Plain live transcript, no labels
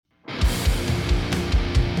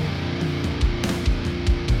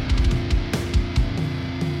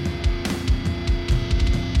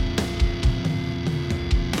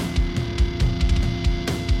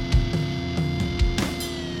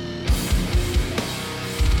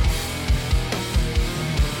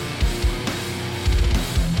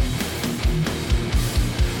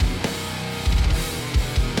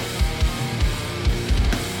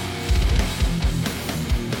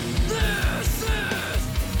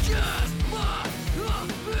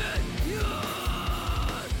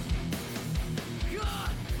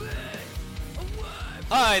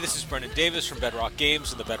Hi, this is Brendan Davis from Bedrock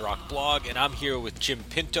Games and the Bedrock blog, and I'm here with Jim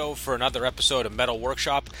Pinto for another episode of Metal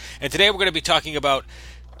Workshop. And today we're going to be talking about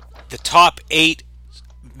the top 8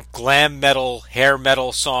 glam metal, hair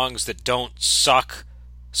metal songs that don't suck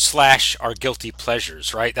slash are guilty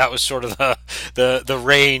pleasures, right? That was sort of the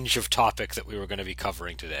range of topic that we were going to be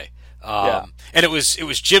covering today. Yeah. And it was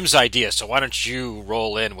Jim's idea, so why don't you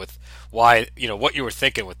roll in with why, what you were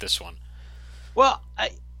thinking with this one? Well,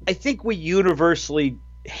 I think we universally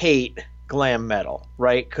hate glam metal,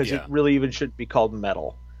 right? Because it Yeah. really even shouldn't be called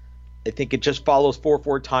metal. I think it just follows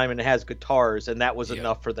 4/4 time and it has guitars, and that was Yeah.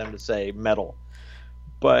 enough for them to say metal.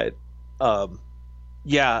 But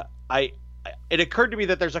yeah, it occurred to me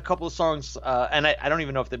that there's a couple of songs, and I don't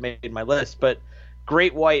even know if they made my list, but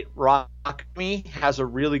Great White Rock Me has a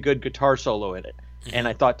really good guitar solo in it, and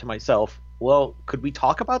I thought to myself, well, could we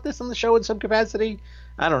talk about this on the show in some capacity?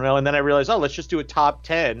 I don't know. And then I realized, oh, let's just do a top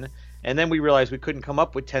 10. And then we realized we couldn't come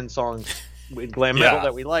up with 10 songs with glam metal Yeah.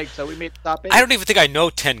 that we liked, so we made the top 8. I don't even think I know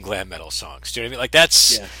 10 glam metal songs. Do you know what I mean? Like,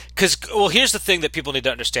 that's Yeah. because, well, here's the thing that people need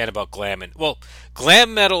to understand about glam. And, well,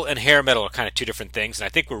 glam metal and hair metal are kind of two different things. And I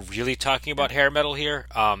think we're really talking about hair metal here.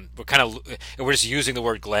 We're just using the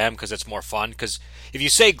word glam because it's more fun. Because if you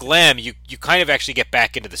say glam, you kind of actually get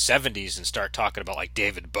back into the 70s and start talking about, like,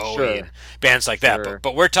 David Bowie Sure. and bands like that. Sure.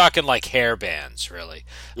 But we're talking, like, hair bands, really.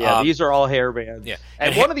 Yeah, these are all hair bands. yeah. And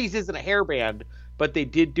And one of these isn't a hair band, but they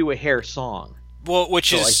did do a hair song. Well, which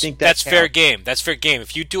So I is think that's that fair counts. game. That's fair game.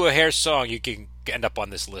 If you do a hair song, you can end up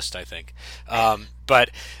on this list, I think.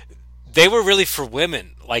 But they were really for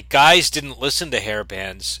women. Like, guys didn't listen to hair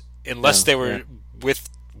bands unless No, they were yeah. with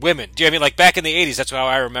women. Do you know what I mean? Like back in the '80s, that's how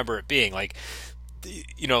I remember it being. Like,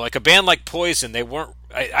 like a band like Poison, they weren't.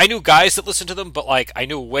 I knew guys that listened to them, but like I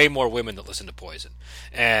knew way more women that listened to Poison,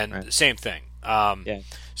 and Right. same thing. Yeah.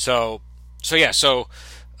 So, so yeah, so.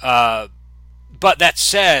 But that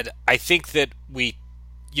said, I think that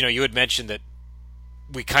you had mentioned that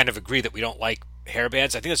we kind of agree that we don't like hair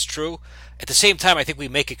bands. I think that's true. At the same time, I think we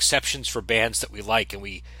make exceptions for bands that we like, and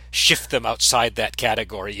we shift them outside that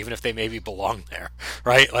category, even if they maybe belong there,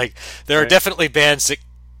 right? Like there are Right. definitely bands that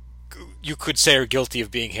you could say are guilty of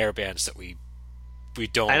being hair bands that we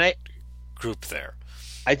don't And group there.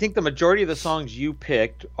 I think the majority of the songs you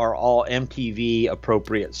picked are all MTV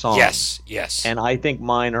appropriate songs. Yes, yes. And I think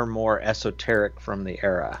mine are more esoteric from the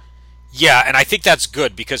era. Yeah, and I think that's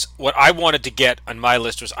good because what I wanted to get on my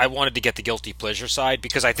list was I wanted to get the guilty pleasure side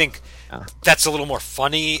because I think Yeah. that's a little more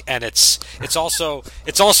funny and it's also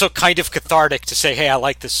kind of cathartic to say, hey, I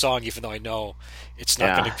like this song even though I know it's not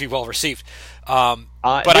Yeah. going to be well received. But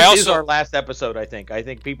But this I is also our last episode, I think. I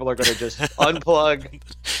think people are going to just unplug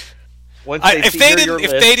once I, they if see they hear didn't your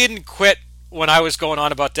if list. they didn't quit when I was going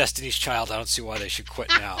on about Destiny's Child, I don't see why they should quit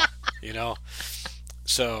now. you know,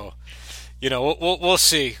 so. We'll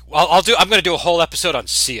see. I'm going to do a whole episode on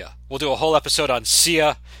Sia. We'll do a whole episode on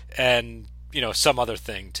Sia and some other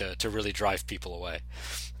thing to really drive people away.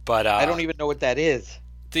 But I don't even know what that is.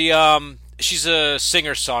 she's a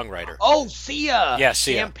singer songwriter. Oh, Sia! Yeah,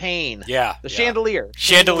 Sia. Champagne. Yeah, The yeah. Chandelier.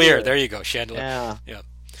 Chandelier. There you go, Chandelier. Yeah. Yeah.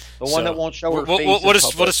 The one that won't show her face. We'll in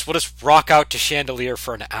just public. we'll just rock out to Chandelier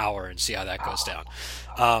for an hour and see how that goes down.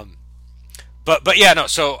 But yeah, no.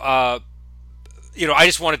 So I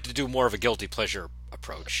just wanted to do more of a guilty pleasure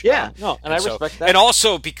approach. Yeah, no, and I so, respect that. And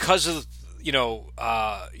also because of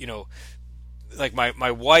like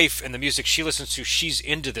my wife and the music she listens to, she's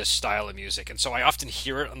into this style of music, and so I often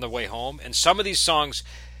hear it on the way home. And some of these songs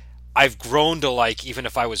I've grown to like, even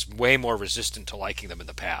if I was way more resistant to liking them in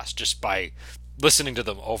the past, just by listening to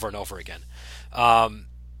them over and over again.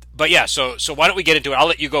 But yeah, so why don't we get into it? I'll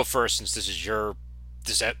let you go first since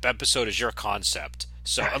this episode is your concept.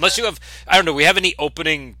 So unless you have, I don't know, we have any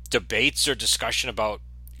opening debates or discussion about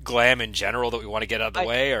glam in general that we want to get out of the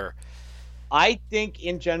way, or I think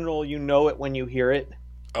in general, you know it when you hear it.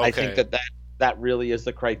 I Okay. think that really is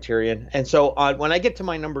the criterion. And so when I get to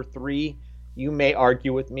my number 3, you may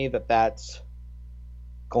argue with me that that's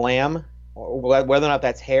glam, or whether or not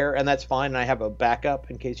that's hair, and that's fine. And I have a backup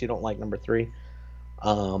in case you don't like number 3.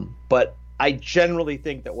 But I generally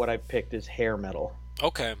think that what I picked is hair metal.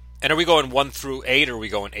 Okay. And are we going 1 through 8, or are we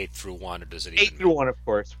going 8 through 1, or does it even 8 through 1, of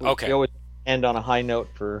course. Okay. We always end on a high note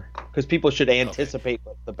because people should anticipate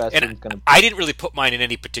what the best one's And going to be. I didn't really put mine in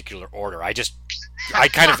any particular order. I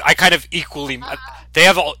kind of equally, they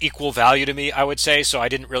have all equal value to me, I would say. So I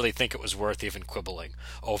didn't really think it was worth even quibbling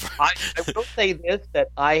over. I will say this, that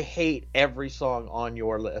I hate every song on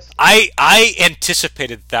your list. I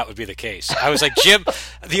anticipated that would be the case. I was like, Jim,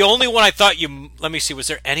 the only one I thought let me see, was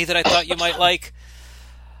there any that I thought you might like?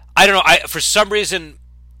 I don't know. For some reason,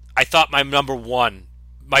 I thought my number one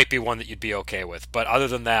might be one that you'd be okay with. But other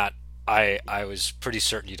than that, I was pretty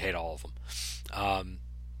certain you'd hate all of them.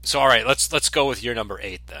 So all right, let's go with your number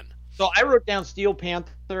 8 then. So I wrote down Steel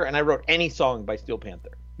Panther, and I wrote any song by Steel Panther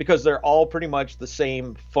because they're all pretty much the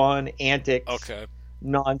same fun antics, Okay.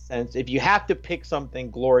 nonsense. If you have to pick something,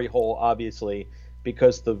 Glory Hole, obviously,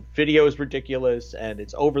 because the video is ridiculous and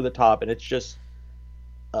it's over the top, and it's just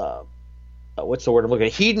what's the word I'm looking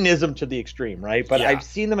at? Hedonism to the extreme, right? But Yeah. I've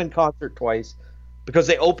seen them in concert twice because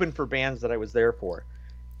they opened for bands that I was there for,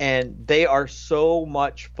 and they are so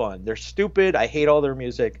much fun. They're stupid. I hate all their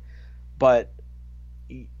music, but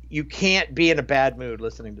you can't be in a bad mood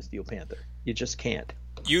listening to Steel Panther. You just can't.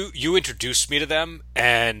 You introduced me to them,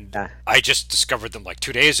 and Yeah. I just discovered them like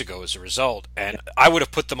 2 days ago as a result. And I would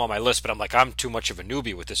have put them on my list, but I'm like, I'm too much of a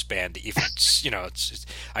newbie with this band to even,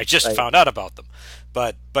 I just Right. found out about them.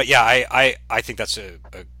 But yeah, I think that's a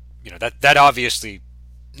that obviously,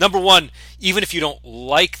 number one, even if you don't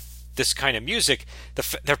like this kind of music,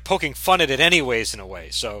 they're poking fun at it anyways in a way.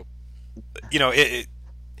 So,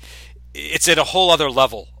 it's at a whole other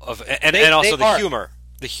level of, and also they are. humor.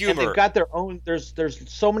 The And humor. they've got their own. There's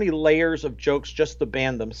so many layers of jokes, just the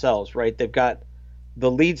band themselves, right? They've got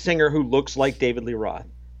the lead singer who looks like David Lee Roth.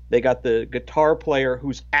 They got the guitar player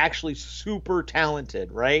who's actually super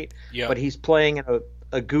talented, right? Yeah. But he's playing in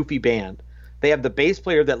a goofy band. They have the bass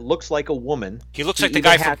player that looks like a woman. He looks like the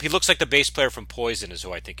even guy has- he looks like the bass player from Poison is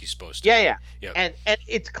who I think he's supposed to. Yeah. Yeah. And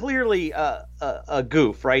it's clearly a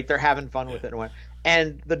goof, right? They're having fun with it.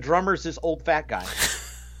 And the drummer's this old fat guy.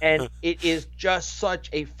 And it is just such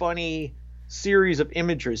a funny series of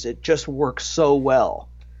images. It just works so well.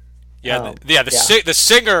 Yeah. The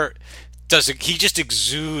singer he just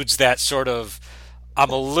exudes that sort of I'm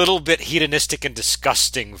a little bit hedonistic and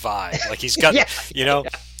disgusting vibe. Like he's got,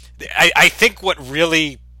 I think what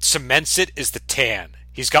really cements it is the tan.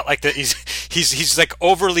 He's got like he's like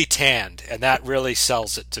overly tanned, and that really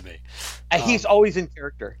sells it to me. He's always in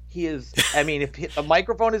character. He is. I mean, if a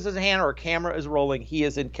microphone is in his hand or a camera is rolling, he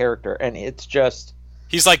is in character, and it's just.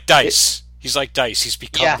 He's like Dice. He's like Dice. He's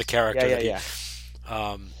become the character. Yeah.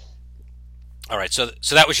 All right, so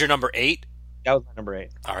that was your number 8. That was my number 8.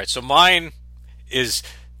 All right, so mine is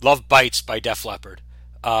 "Love Bites" by Def Leppard.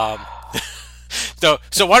 So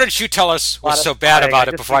why don't you tell us what's so bad about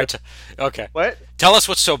it before Okay. What? Tell us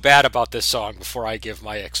what's so bad about this song before I give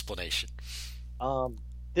my explanation.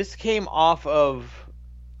 This came off of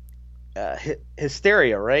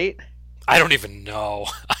Hysteria, right? I don't even know.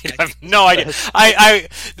 I have no idea.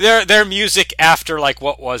 Their music after, like,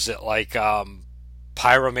 what was it, like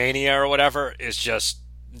Pyromania or whatever, is just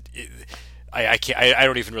I can't. I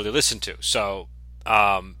don't even really listen to. So,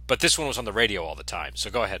 but this one was on the radio all the time. So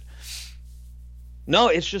go ahead. No,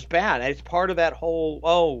 it's just bad. It's part of that whole.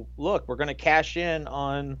 Oh, look, we're going to cash in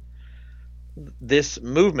on this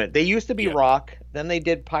movement. They used to be rock, then they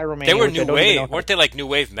did Pyromania. They were new wave, weren't they? Like new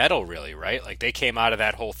wave metal, really, right? Like they came out of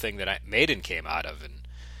that whole thing that Maiden came out of,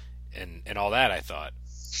 and all that. I thought.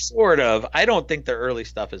 Sort of. I don't think their early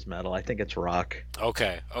stuff is metal. I think it's rock.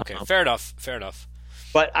 Okay. Fair enough.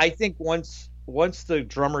 But I think once the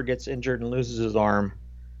drummer gets injured and loses his arm,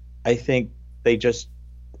 I think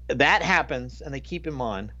that happens and they keep him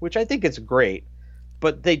on, which I think is great.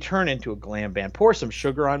 But they turn into a glam band. Pour Some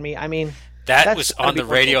Sugar on Me. I mean, that was on the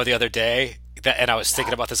radio the other day, and I was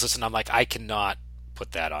thinking about this list, and I'm like, I cannot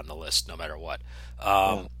put that on the list no matter what.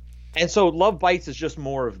 And so Love Bites is just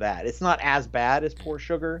more of that. It's not as bad as Pour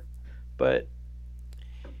Sugar, but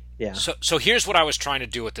yeah. So here's what I was trying to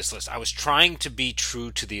do with this list. I was trying to be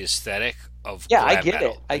true to the aesthetic of glam metal.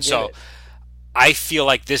 I get it. I feel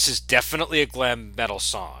like this is definitely a glam metal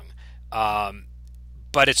song,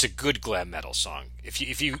 but it's a good glam metal song. If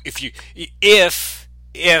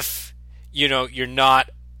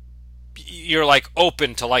you're like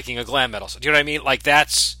open to liking a glam metal song. Do you know what I mean? Like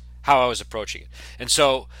that's how I was approaching it. And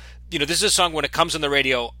so, this is a song when it comes on the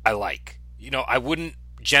radio I like. I wouldn't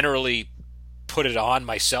generally put it on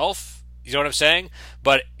myself. You know what I'm saying?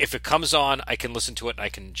 But if it comes on, I can listen to it and I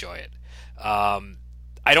can enjoy it.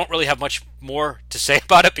 I don't really have much more to say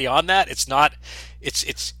about it beyond that. It's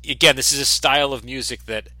again, this is a style of music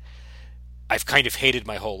that I've kind of hated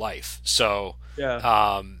my whole life. So,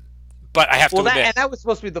 yeah. But I have to admit, and that was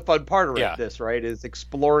supposed to be the fun part of this, right? Is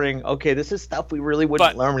exploring. Okay, this is stuff we really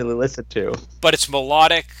wouldn't normally listen to. But it's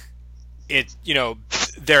melodic.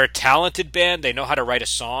 They're a talented band. They know how to write a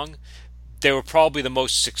song. They were probably the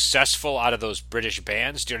most successful out of those British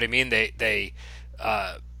bands. Do you know what I mean? They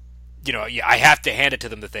I have to hand it to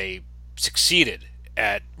them that they succeeded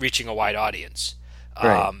at reaching a wide audience.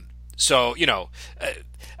 Right. So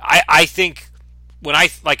I think when I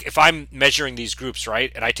like if I'm measuring these groups,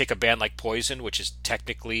 right, and I take a band like Poison, which is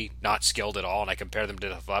technically not skilled at all, and I compare them to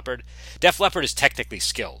Def Leppard is technically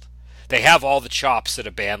skilled. They have all the chops that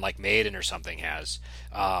a band like Maiden or something has,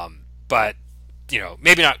 but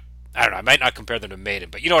maybe not. I don't know. I might not compare them to Maiden,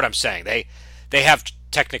 but you know what I'm saying. They have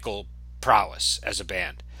technical prowess as a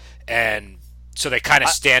band, and so they kind of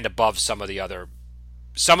stand above some of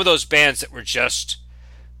those bands that were just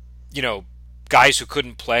guys who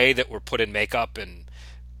couldn't play that were put in makeup and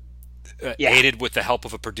aided with the help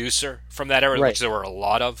of a producer from that era, which there were a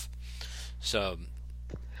lot of. So,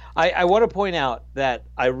 I want to point out that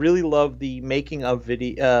I really love the making of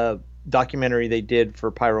video documentary they did for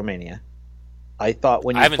Pyromania. I thought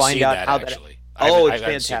when you find out how that actually.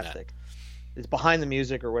 It's fantastic. It's Behind the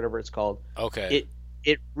Music or whatever it's called. Okay.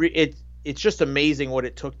 It's just amazing what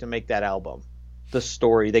it took to make that album. The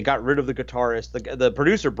story. They got rid of the guitarist. The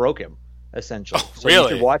producer broke him. Essentially. Oh, so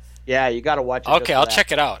really? You got to watch it. Okay, I'll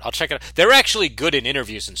check it out. They're actually good in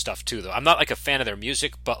interviews and stuff too, though. I'm not like a fan of their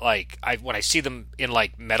music, but like when I see them in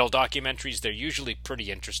like metal documentaries, they're usually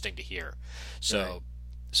pretty interesting to hear. So,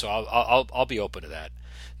 I'll be open to that.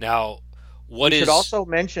 Now, we should also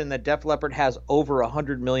mention that Def Leppard has over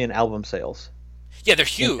 100 million album sales. Yeah, they're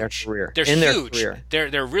huge. In their career. They're huge.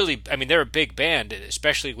 They're really. I mean, they're a big band,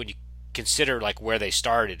 especially when you consider like where they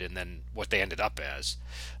started and then what they ended up as.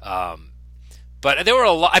 But there were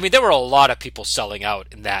a lot. I mean, there were a lot of people selling out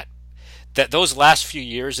in that those last few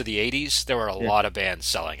years of the '80s. There were a lot of bands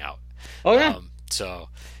selling out. Oh yeah. So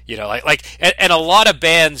and a lot of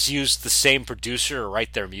bands used the same producer to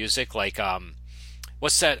write their music. Like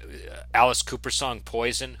what's that Alice Cooper song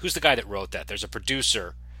 "Poison"? Who's the guy that wrote that? There's a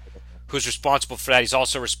producer who's responsible for that. He's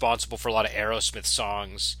also responsible for a lot of Aerosmith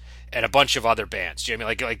songs and a bunch of other bands. Do you know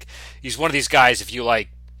what I mean? Like he's one of these guys.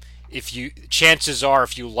 Chances are,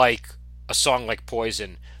 if you like a song like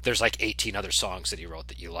Poison, there's like 18 other songs that he wrote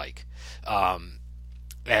that you like,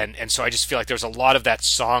 and so I just feel like there's a lot of that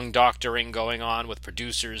song doctoring going on with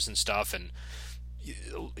producers and stuff, and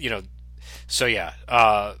so yeah.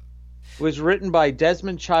 It was written by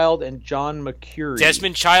Desmond Child and John McCurry.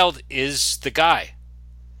 Desmond Child is the guy.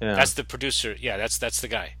 Yeah. That's the producer. Yeah, that's the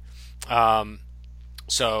guy.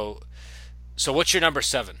 So what's your number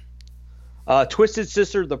 7? Twisted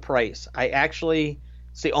Sister, The Price.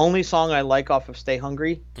 It's the only song I like off of Stay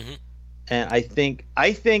Hungry. Mm-hmm. And I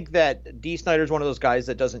think that Dee Snider's one of those guys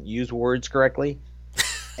that doesn't use words correctly.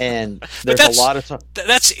 And there's a lot of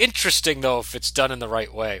that's interesting though if it's done in the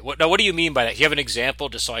right way. What do you mean by that? Do you have an example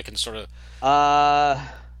just so I can sort of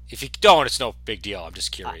if you don't, it's no big deal. I'm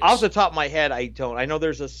just curious. Off the top of my head, I don't. I know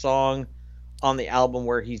there's a song on the album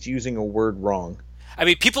where he's using a word wrong. I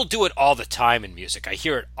mean, people do it all the time in music. I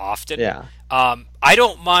hear it often. Yeah. I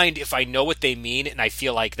don't mind if I know what they mean, and I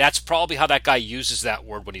feel like that's probably how that guy uses that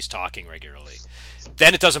word when he's talking regularly.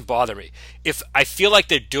 Then it doesn't bother me. If I feel like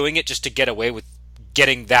they're doing it just to get away with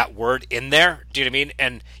getting that word in there, do you know what I mean?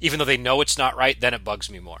 And even though they know it's not right, then it bugs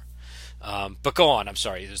me more. But go on. I'm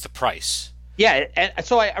sorry. It was The Price. Yeah, and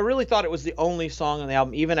so I really thought it was the only song on the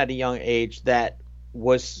album, even at a young age, that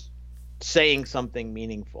was saying something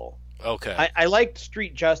meaningful. Okay. I liked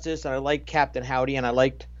Street Justice, and I liked Captain Howdy, and I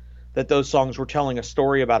liked that those songs were telling a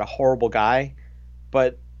story about a horrible guy,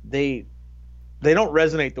 but they don't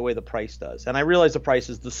resonate the way The Price does. And I realize The Price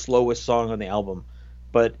is the slowest song on the album,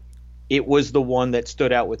 but it was the one that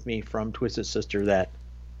stood out with me from Twisted Sister that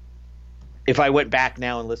if I went back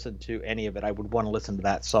now and listened to any of it, I would want to listen to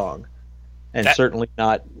that song. And certainly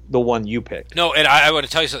not the one you picked. No, and I want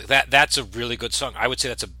to tell you something. That's a really good song. I would say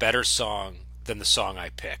that's a better song than the song I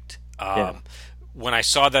picked. When I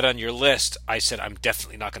saw that on your list, I said I'm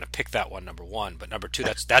definitely not going to pick that one, number 1. But number 2,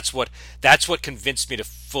 that's what convinced me to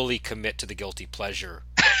fully commit to the guilty pleasure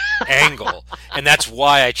angle, and that's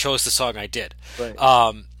why I chose the song I did. Right.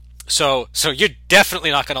 So you're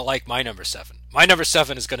definitely not going to like my number 7. My number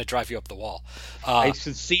 7 is going to drive you up the wall. I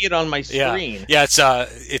should see it on my screen. Yeah,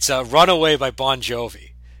 it's a Runaway by Bon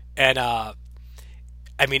Jovi, and I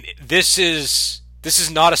mean this is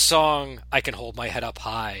not a song I can hold my head up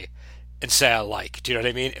high and say I like. Do you know what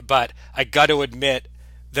I mean? But I got to admit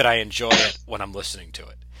that I enjoy it when I'm listening to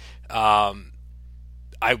it.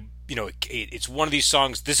 It's one of these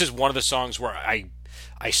songs. This is one of the songs where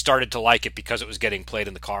I started to like it because it was getting played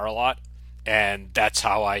in the car a lot, and that's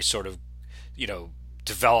how I sort of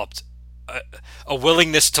developed a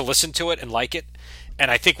willingness to listen to it and like it.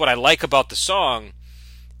 And I think what I like about the song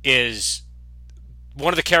is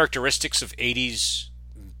one of the characteristics of 80s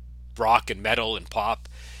rock and metal and pop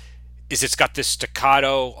is it's got this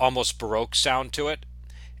staccato, almost Baroque sound to it,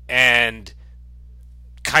 and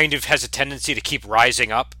kind of has a tendency to keep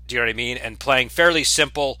rising up, do you know what I mean? And playing fairly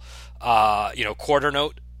simple, quarter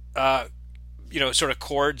note, sort of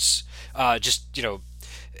chords, just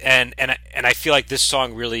and I feel like this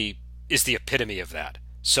song really is the epitome of that.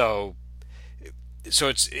 So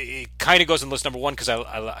it kind of goes on list number one because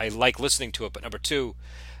I like listening to it, but number two,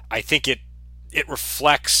 I think it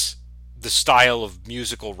reflects the style of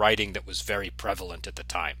musical writing that was very prevalent at the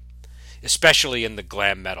time, especially in the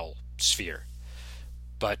glam metal sphere.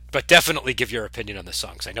 But definitely give your opinion on the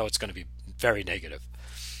songs. I know it's going to be very negative.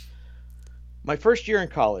 My first year in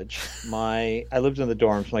college, I lived in the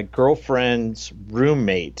dorms. My girlfriend's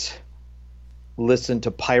roommate listened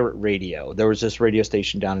to pirate radio. There was this radio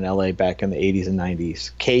station down in LA back in the 80s and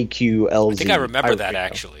 90s, KQLZ. I think I remember pirate that radio.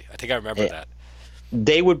 actually. I think I remember that.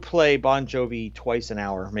 They would play Bon Jovi twice an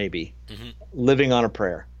hour, maybe. Living on a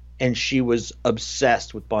Prayer. And she was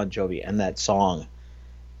obsessed with Bon Jovi and that song.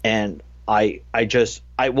 And I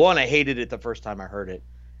hated it the first time I heard it.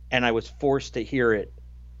 And I was forced to hear it.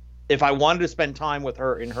 If I wanted to spend time with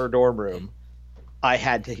her in her dorm room, I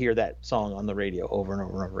had to hear that song on the radio over and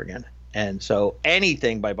over and over again. And so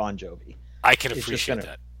anything by Bon Jovi, I can appreciate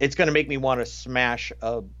that. It's going to make me want to smash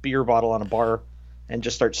a beer bottle on a bar and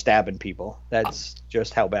just start stabbing people. That's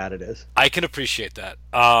just how bad it is. I can appreciate that.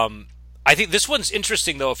 I think this one's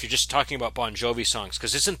interesting though if you're just talking about Bon Jovi songs,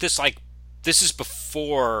 because this is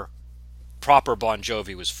before proper Bon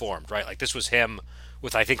Jovi was formed, right? Like this was him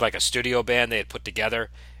with I think like a studio band they had put together,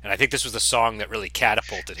 and I think this was the song that really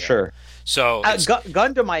catapulted him. Sure. So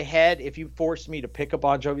gun to my head, if you forced me to pick a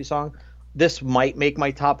Bon Jovi song, this might make my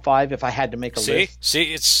top 5 if I had to make a list.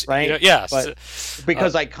 See, it's right. But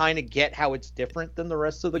because I kind of get how it's different than the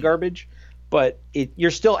rest of the garbage, but you're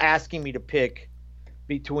still asking me to pick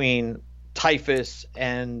between typhus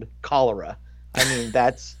and cholera. I mean,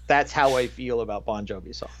 that's how I feel about Bon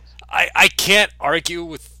Jovi songs. I can't argue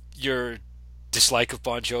with your dislike of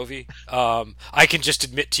Bon Jovi. I can just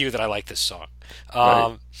admit to you that I like this song.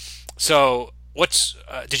 Right. So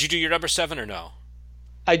did you do your number 7 or no?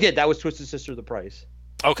 I did. That was Twisted Sister of the Price.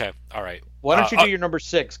 Okay. All right. Why don't you do your number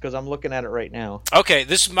 6? Because I'm looking at it right now. Okay.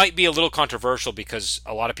 This might be a little controversial because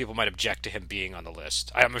a lot of people might object to him being on the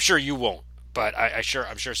list. I'm sure you won't, but I'm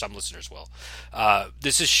sure some listeners will.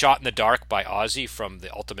 This is Shot in the Dark by Ozzy from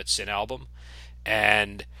the Ultimate Sin album.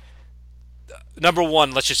 And number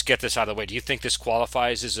 1, let's just get this out of the way. Do you think this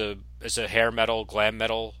qualifies as a hair metal, glam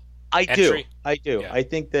metal entry? I do. Yeah. I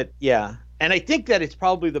think that, yeah. And I think that it's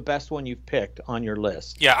probably the best one you've picked on your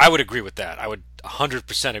list. Yeah, I would agree with that. I would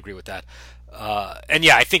 100% agree with that. And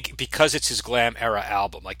yeah, I think because it's his glam era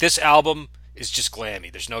album, like this album is just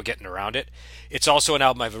glammy. There's no getting around it. It's also an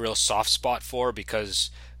album I have a real soft spot for because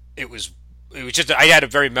it was just I had a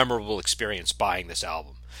very memorable experience buying this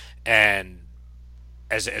album, and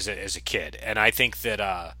as a kid, and I think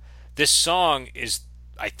that this song is.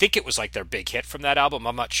 I think it was like their big hit from that album.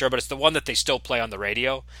 I'm not sure, but it's the one that they still play on the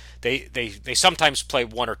radio. They sometimes play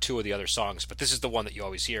one or two of the other songs, but this is the one that you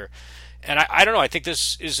always hear. And I don't know. I think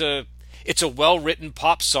this is it's a well written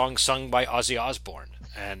pop song sung by Ozzy Osbourne,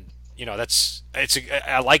 and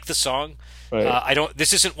I like the song. Right.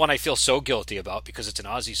 This isn't one I feel so guilty about because it's an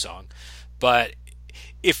Ozzy song, but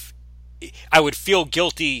if I would feel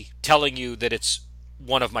guilty telling you that it's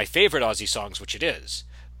one of my favorite Ozzy songs, which it is,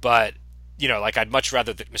 but. Like I'd much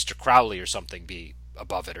rather that Mr. Crowley or something be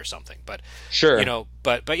above it or something. But sure,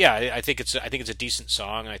 but yeah, I think it's a decent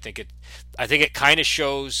song, and I think it kind of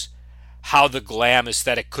shows how the glam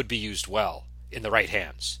aesthetic could be used well in the right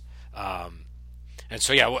hands. And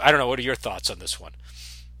so yeah, I don't know. What are your thoughts on this one?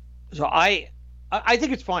 So I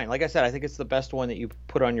think it's fine. Like I said, I think it's the best one that you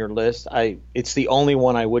put on your list. It's the only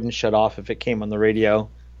one I wouldn't shut off if it came on the radio.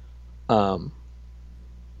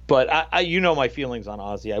 But my feelings on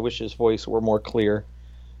Ozzy. I wish his voice were more clear.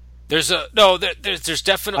 There's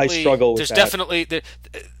definitely I struggle with there's that. Definitely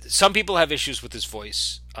some people have issues with his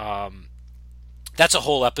voice. That's a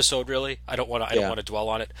whole episode, really. I don't want to dwell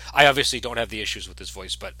on it. I obviously don't have the issues with his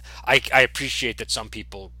voice, but I appreciate that some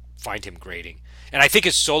people find him grating. And I think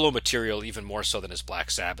his solo material even more so than his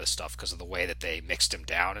Black Sabbath stuff because of the way that they mixed him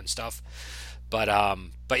down and stuff. But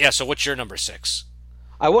yeah. So what's your number 6?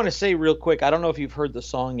 I want to say real quick, I don't know if you've heard the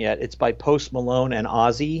song yet. It's by Post Malone and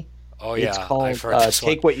Ozzy. Oh, yeah. It's called I've heard this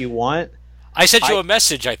Take What You Want. I sent you a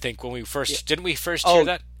message, I think, when we first... Didn't we first hear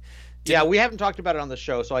that? Yeah, we haven't talked about it on the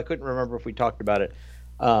show, so I couldn't remember if we talked about it.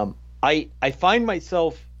 I find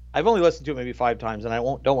myself... I've only listened to it maybe 5 times, and I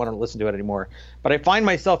don't want to listen to it anymore. But I find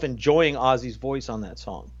myself enjoying Ozzy's voice on that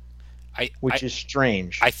song. which is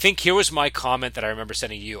strange. I think here was my comment that I remember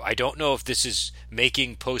sending you. I don't know if this is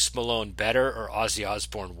making Post Malone better or Ozzy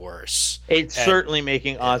Osbourne worse. It's certainly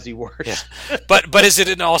making Ozzy worse. Yeah. But is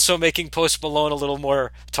it also making Post Malone a little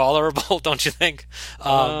more tolerable? Don't you think?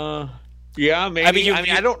 Yeah, maybe.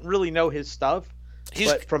 I don't really know his stuff.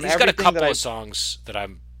 He's got a couple of songs that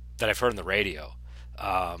I've heard on the radio.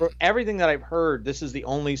 From everything that I've heard, this is the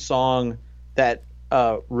only song that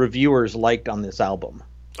reviewers liked on this album.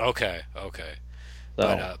 Okay.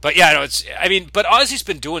 So. But yeah, no, but Ozzy's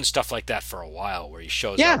been doing stuff like that for a while, where he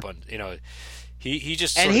shows up on, he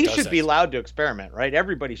just sort and of he does should that. be allowed to experiment, right?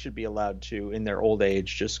 Everybody should be allowed to, in their old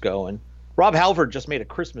age, just go. And Rob Halford just made a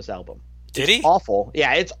Christmas album. Did he? Awful.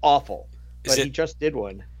 Yeah, it's awful. But he just did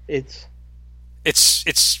one. It's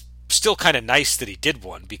still kind of nice that he did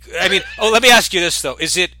one. Let me ask you this though: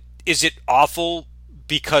 is it awful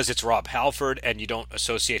because it's Rob Halford and you don't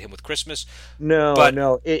associate him with Christmas?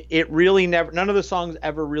 No. It really never. None of the songs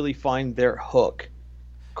ever really find their hook.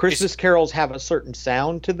 Christmas carols have a certain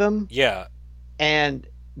sound to them. Yeah. And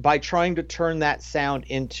by trying to turn that sound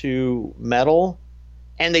into metal,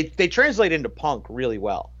 and they translate into punk really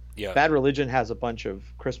well. Yeah. Bad Religion has a bunch of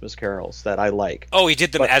Christmas carols that I like. Oh, he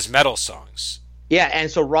did them as metal songs. Yeah,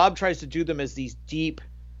 and so Rob tries to do them as these deep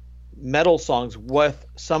metal songs with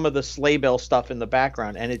some of the sleigh bell stuff in the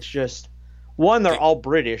background, and it's just they're all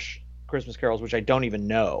British Christmas carols, which I don't even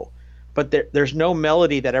know, but there's no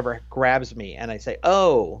melody that ever grabs me, and I say,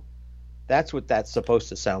 oh, that's what that's supposed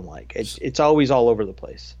to sound like. It's always all over the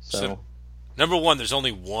place. So number one, there's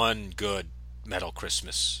only one good metal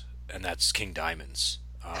Christmas, and that's King Diamond's.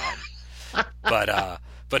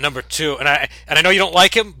 But number two, and I know you don't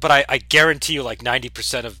like him, but I guarantee you, like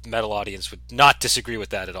 90% of metal audience would not disagree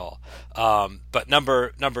with that at all. But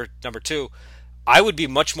number two, I would be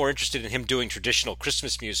much more interested in him doing traditional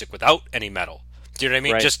Christmas music without any metal. Do you know what I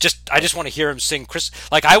mean? Right. I just want to hear him sing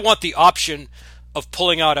Like, I want the option of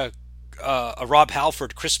pulling out a Rob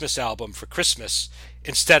Halford Christmas album for Christmas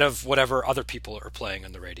instead of whatever other people are playing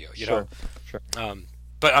on the radio. You know? Sure.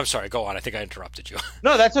 But I'm sorry. Go on. I think I interrupted you.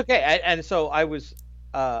 No, that's okay. And so I was.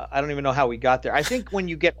 I don't even know how we got there. I think when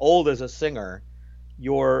you get old as a singer,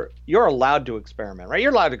 you're allowed to experiment, right?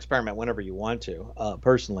 You're allowed to experiment whenever you want to,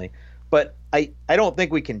 personally. But I don't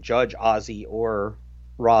think we can judge Ozzy or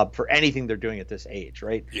Rob for anything they're doing at this age,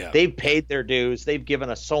 right? Yeah. They've paid their dues. They've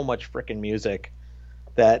given us so much freaking music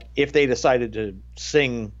that if they decided to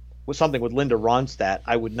sing with something with Linda Ronstadt,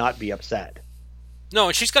 I would not be upset. No,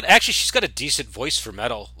 and she's got a decent voice for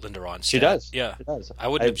metal, Linda Ronstadt. She does. Yeah. She does. I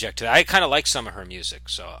wouldn't object to that. I kind of like some of her music,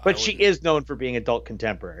 so. But she is known for being adult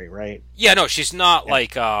contemporary, right? Yeah, no, she's not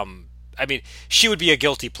like. She would be a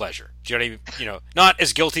guilty pleasure. Do you know what I mean? You know, not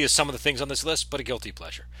as guilty as some of the things on this list, but a guilty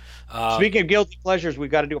pleasure. Speaking of guilty pleasures, we've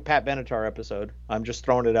got to do a Pat Benatar episode. I'm just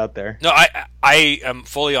throwing it out there. No, I am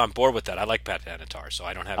fully on board with that. I like Pat Benatar, so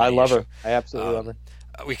I don't have. Any love issue. her. I absolutely love her.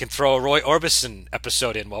 We can throw a Roy Orbison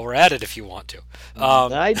episode in while we're at it if you want to.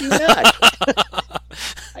 I do not.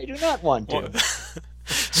 I do not want to.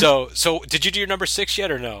 So did you do your number 6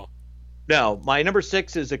 yet or no? No, my number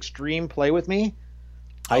 6 is Extreme Play With Me.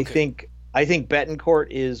 Okay. I think Betancourt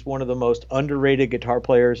is one of the most underrated guitar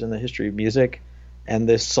players in the history of music, and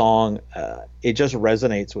this song, it just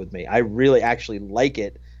resonates with me. I really actually like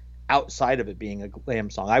it outside of it being a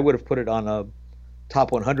glam song. I would have put it on a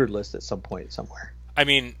top 100 list at some point somewhere. I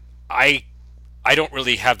mean, I don't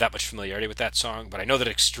really have that much familiarity with that song, but I know that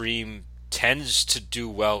Extreme tends to do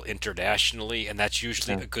well internationally, and that's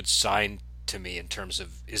usually a good sign to me in terms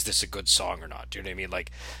of, is this a good song or not? Do you know what I mean?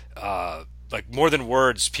 Like More Than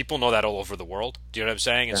Words, people know that all over the world. Do you know what I'm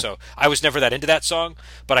saying? And so I was never that into that song,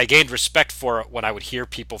 but I gained respect for it when I would hear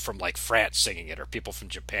people from like France singing it, or people from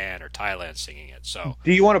Japan or Thailand singing it. So,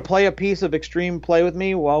 do you want to play a piece of Extreme Play With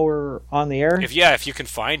Me while we're on the air? If you can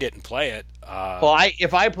find it and play it.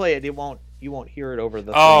 If I play it, you won't hear it over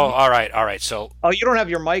the. Oh, all right. So. Oh, you don't have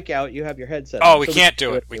your mic out. You have your headset. Oh, on, we can't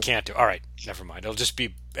do it. We can't do. All right, never mind. It'll just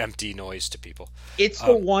be empty noise to people. It's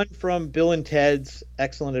the one from Bill and Ted's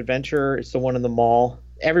Excellent Adventure. It's the one in the mall.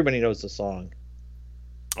 Everybody knows the song.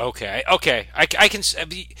 Okay. I can.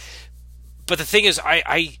 But the thing is,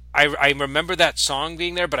 I remember that song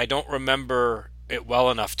being there, but I don't remember it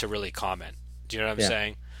well enough to really comment. Do you know what I'm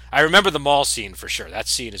saying? I remember the mall scene for sure. That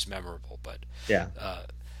scene is memorable, but yeah.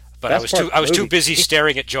 But I was too busy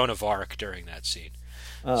staring at Joan of Arc during that scene.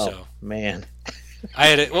 Oh man. I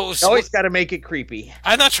had it. Always got to make it creepy.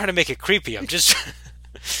 I'm not trying to make it creepy. I'm just.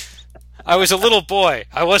 I was a little boy.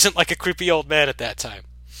 I wasn't like a creepy old man at that time.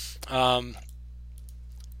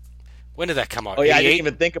 When did that come out? Oh yeah, 88? I didn't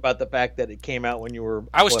even think about the fact that it came out when you were.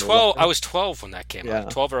 I was 12. 11? I was 12 when that came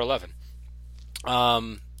out. 12 or 11.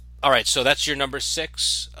 All right, so that's your number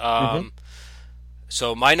six. Hmm.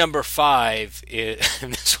 So my number five is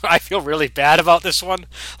and this one, I feel really bad about this one.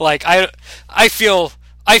 Like I feel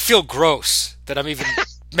gross that I'm even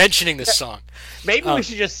mentioning this song. Maybe we Um,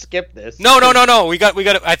 should just skip this no, no, no, because no. We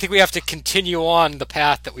got. I think we have to continue on the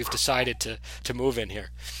path that we've decided to move in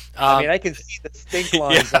here. I mean Um, I can see the stink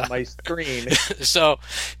lines yeah. on my screen. So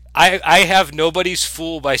I have Nobody's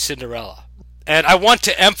Fool by Cinderella, and I want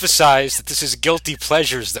to emphasize that this is guilty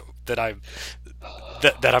pleasures that I'm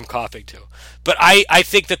copying to. But I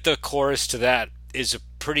think that the chorus to that is a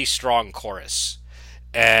pretty strong chorus,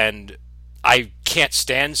 and I can't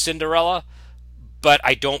stand Cinderella, but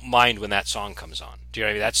I don't mind when that song comes on. Do you know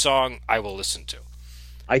what I mean? That song I will listen to.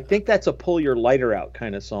 I think that's a pull your lighter out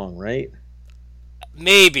kind of song, right?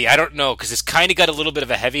 Maybe I don't know because it's kind of got a little bit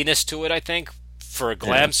of a heaviness to it. I think for a Yeah.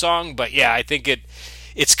 glam song, but yeah, I think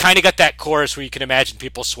it's kind of got that chorus where you can imagine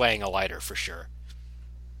people swaying a lighter for sure.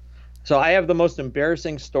 So I have the most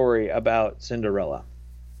embarrassing story about Cinderella.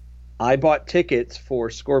 I bought tickets for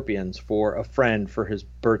Scorpions for a friend for his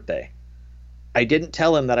birthday. I didn't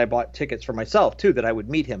tell him that I bought tickets for myself too, that I would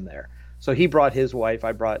meet him there. So he brought his wife,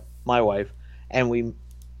 I brought my wife, and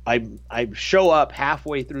I show up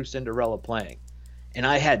halfway through Cinderella playing, and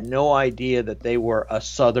I had no idea that they were a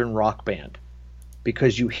southern rock band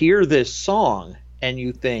because you hear this song and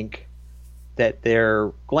you think that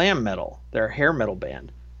they're glam metal, they're a hair metal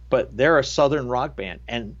band, but they're a southern rock band,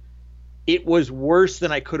 and it was worse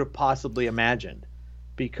than I could have possibly imagined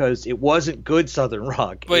because it wasn't good southern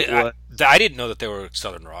rock. But It was I didn't know that they were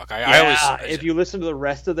southern rock. I yeah, always if you listen to the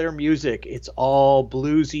rest of their music, it's all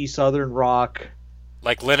bluesy southern rock.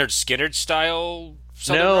 like Leonard Skinner style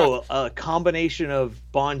southern rock. No, a combination of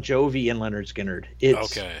Bon Jovi and Leonard Skinner.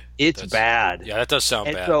 It's Okay, it's that's bad. yeah, that does sound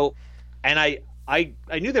And bad. so and I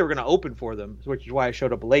knew they were going to open for them, which is why I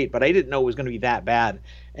showed up late, but I didn't know it was going to be that bad.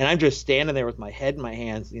 And I'm just standing there with my head in my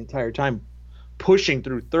hands the entire time pushing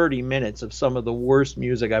through 30 minutes of some of the worst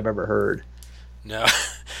music I've ever heard. No,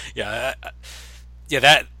 yeah,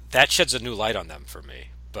 yeah, that sheds a new light on them for me.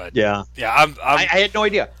 But Yeah. yeah, I had no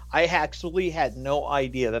idea. I actually had no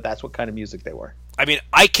idea that that's what kind of music they were. I mean,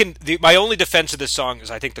 my only defense of this song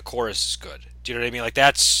is I think the chorus is good. Do you know what I mean? Like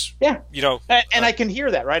that's Yeah. you know, And uh, I can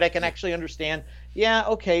hear that, right? I can actually understand. Yeah,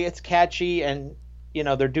 okay, it's catchy, and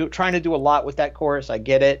they're trying to do a lot with that chorus. I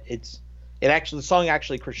get it. The song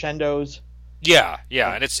actually crescendos. yeah,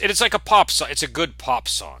 yeah, and it's like a pop song. It's a good pop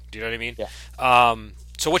song. Do you know what I mean? Yeah.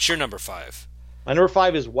 So what's your number five? My number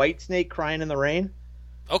five is Whitesnake, "Crying in the Rain,"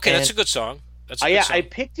 Okay, that's and a good song. That's a good yeah, I song.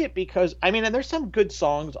 picked it because and there's some good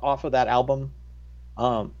songs off of that album.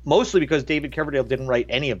 Mostly because David Coverdale didn't write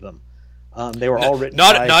any of them. They were all written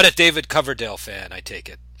by. Not a David Coverdale fan, I take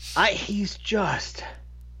it. He's just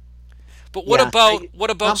But yeah. what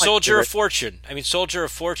about Not my Soldier of favorite. Fortune? I mean, Soldier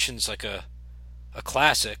of Fortune's like a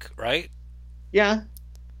classic, right? Yeah,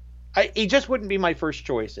 he just wouldn't be my first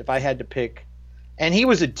choice if I had to pick. And he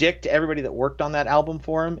was a dick to everybody that worked on that album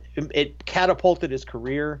for him. It catapulted his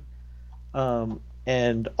career.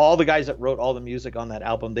 And all the guys that wrote all the music on that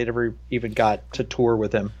album, they never even got to tour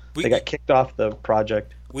with him. We They got kicked off the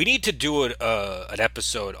project. we need to do an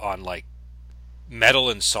episode on like metal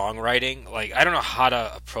and songwriting. Like I don't know how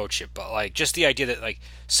to approach it, but like just the idea that like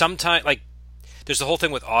sometimes like there's the whole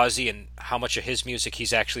thing with Ozzy and how much of his music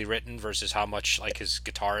he's actually written versus how much like his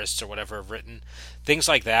guitarists or whatever have written. Things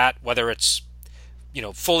like that, whether it's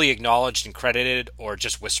fully acknowledged and credited or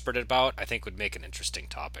just whispered about, I think would make an interesting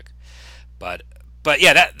topic. But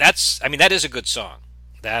yeah, that's I mean that is a good song.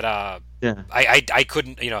 That Yeah. I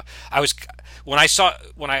couldn't I was when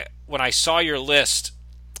I saw your list,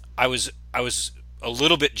 I was a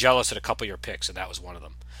little bit jealous at a couple of your picks, and that was one of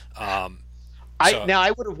them. So Now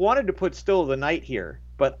I would have wanted to put "Still of the Night" here,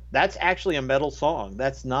 but that's actually a metal song.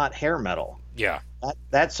 That's not hair metal. yeah,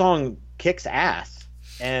 That song kicks ass,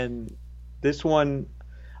 and this one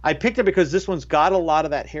I picked it because this one's got a lot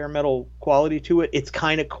of that hair metal quality to it. It's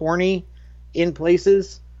kind of corny in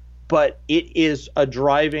places, but it is a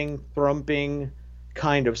driving, thrumping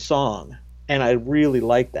kind of song, and I really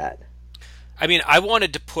like that. I mean I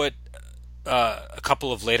wanted to put a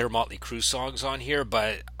couple of later Motley Crue songs on here,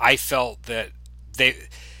 but I felt that they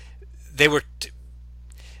they were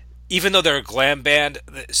even though they're a glam band,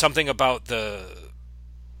 something about they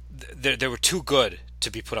were too good to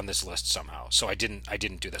be put on this list somehow. So I didn't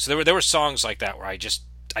do that. So there were songs like that where I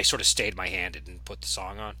sort of stayed my hand and didn't put the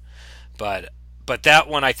song on. But that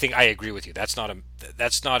one I think I agree with you. That's not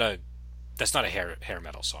a hair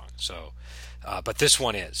metal song. So but this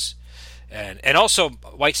one is. And also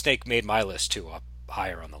Whitesnake made my list too up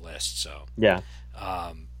higher on the list. So Yeah.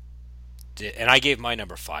 um and I gave my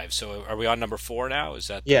number 5. So are we on number 4 now? Is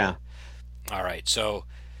that Yeah. all right? So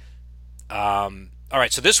all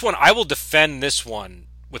right. So this one, I will defend this one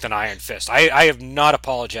with an iron fist. I am not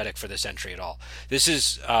apologetic for this entry at all. This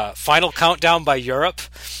is Final Countdown by Europe,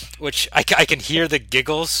 which I can hear the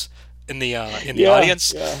giggles in the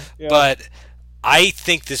audience, Yeah. but I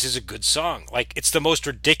think this is a good song. Like, it's the most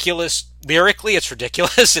ridiculous lyrically. It's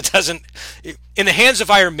ridiculous. It doesn't. In the hands of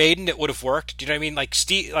Iron Maiden, it would have worked. Do you know what I mean? Like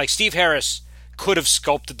Steve Harris could have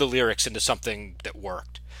sculpted the lyrics into something that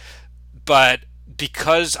worked, but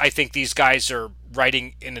because I think these guys are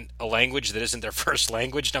writing in a language that isn't their first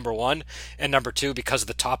language, number one, and number two, because of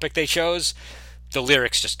the topic they chose, the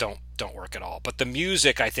lyrics just don't work at all. But the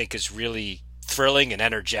music, I think, is really thrilling and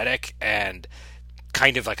energetic and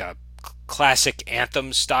kind of like a classic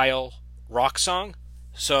anthem style rock song.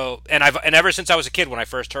 So, and ever since I was a kid when I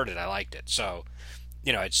first heard it, I liked it. So,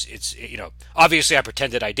 it's obviously I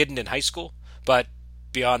pretended I didn't in high school, but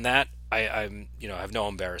beyond that, I'm I have no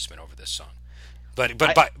embarrassment over this song.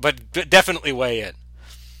 But definitely weigh in.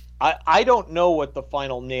 I don't know what the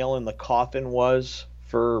final nail in the coffin was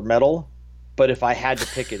for metal, but if I had to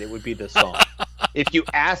pick it, it would be this song. If you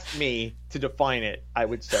asked me to define it, I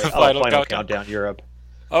would say Final Countdown Europe.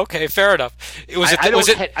 Okay, fair enough.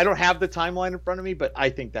 I don't have the timeline in front of me, but I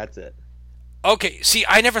think that's it. Okay, see,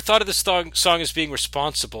 I never thought of this song as being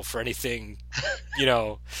responsible for anything,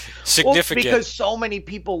 significant. Well, because so many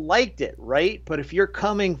people liked it, right? But if you're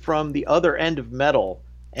coming from the other end of metal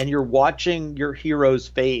and you're watching your heroes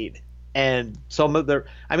fade, and some of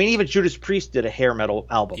even Judas Priest did a hair metal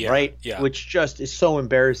album, right? Yeah. Which just is so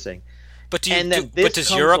embarrassing. But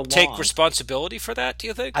does Europe take responsibility for that, do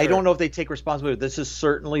you think? I don't know if they take responsibility. This is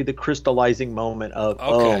certainly the crystallizing moment of,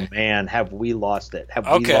 oh man, have we lost it? Have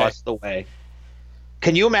we lost the way?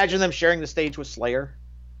 Can you imagine them sharing the stage with Slayer?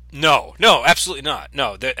 No, absolutely not.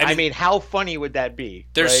 No, I mean, how funny would that be?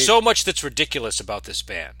 There's so much that's ridiculous about this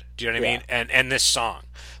band. Do you know what I mean? And this song,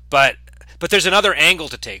 but there's another angle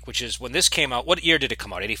to take, which is when this came out. What year did it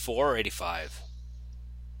come out? 84 or 85?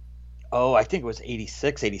 Oh, I think it was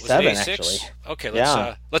 86, 87, was it 86? Actually. Okay,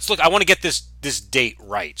 let's look. I want to get this date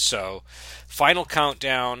right. So, Final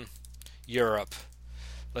Countdown, Europe.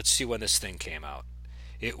 Let's see when this thing came out.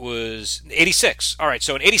 It was 86. All right,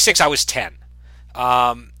 so in 86 I was 10.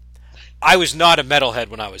 I was not a metalhead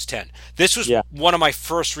when I was 10. This was one of my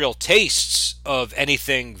first real tastes of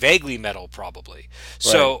anything vaguely metal, probably.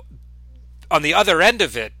 So, on the other end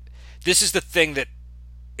of it, this is the thing that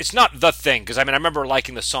it's not the thing, because I remember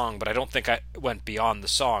liking the song, but I don't think I went beyond the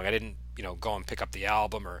song. I didn't, go and pick up the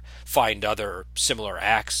album or find other similar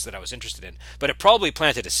acts that I was interested in. But it probably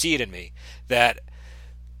planted a seed in me that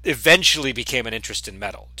eventually became an interest in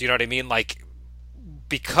metal. Do you know what I mean? Like,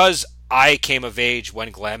 because I came of age when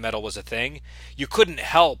glam metal was a thing, you couldn't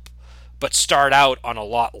help but start out on a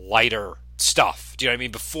lot lighter stuff. Do you know what I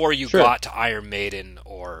mean? Before you got to Iron Maiden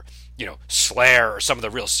or, Slayer or some of the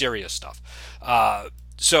real serious stuff.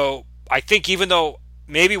 So I think even though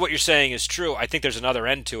maybe what you're saying is true, I think there's another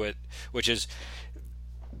end to it, which is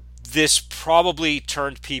this probably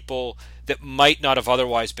turned people that might not have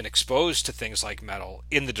otherwise been exposed to things like metal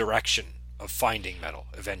in the direction of finding metal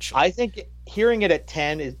eventually. I think hearing it at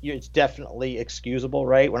 10 it's definitely excusable,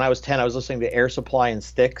 right? When I was 10, I was listening to Air Supply and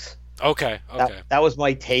Styx. Okay. That was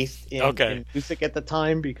my taste in music at the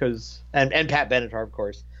time, because and Pat Benatar, of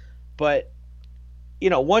course. But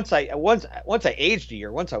once I aged a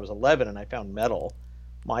year, once I was 11 and I found metal,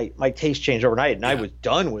 my taste changed overnight, and I was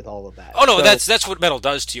done with all of that. Oh no, so, that's what metal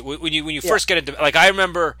does to you. When you first get into, like, I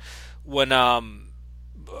remember when I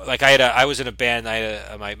was in a band. I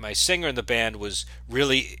had my singer in the band was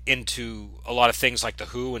really into a lot of things like the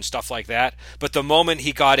Who and stuff like that. But the moment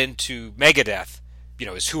he got into Megadeth,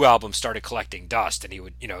 his Who album started collecting dust, and he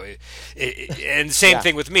would, and the same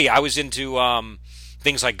thing with me. I was into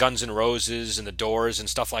things like Guns N' Roses and the Doors and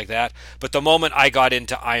stuff like that. But the moment I got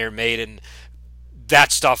into Iron Maiden,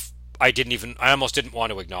 that stuff I almost didn't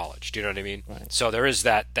want to acknowledge. Do you know what I mean? Right. So there is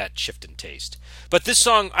that shift in taste. But this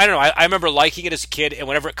song, I don't know. I remember liking it as a kid, and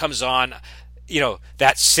whenever it comes on,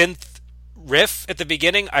 that synth riff at the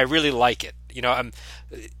beginning, I really like it.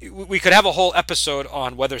 We could have a whole episode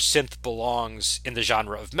on whether synth belongs in the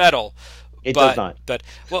genre of metal. It does not. But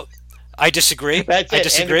I disagree. That's it. I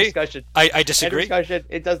disagree. End of discussion. I disagree. End of discussion.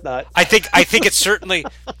 It does not. I think it's certainly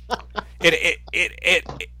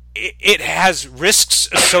it has risks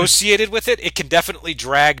associated with it. It can definitely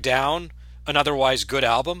drag down an otherwise good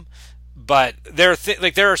album, but there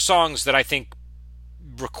are songs that I think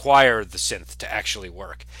require the synth to actually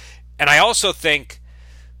work. And I also think,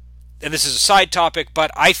 and this is a side topic,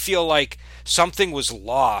 but I feel like something was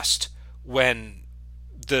lost when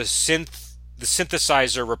the synth the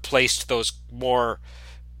synthesizer replaced those more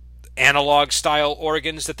analog style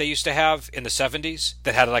organs that they used to have in the 70s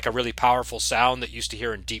that had like a really powerful sound that you used to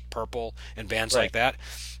hear in Deep Purple and bands like that.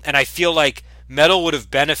 And I feel like metal would have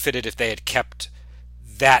benefited if they had kept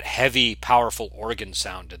that heavy, powerful organ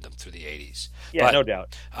sound in them through the 80s. Yeah, but, no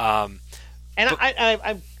doubt.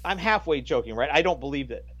 I'm halfway joking, right? I don't believe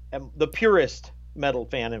that. The purist metal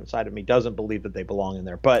fan inside of me doesn't believe that they belong in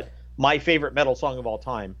there. But my favorite metal song of all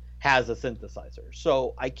time has a synthesizer,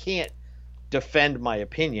 so I can't defend my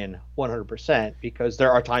opinion 100% because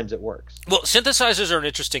there are times it works. Well, synthesizers are an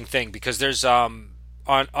interesting thing because there's on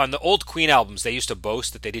the old Queen albums they used to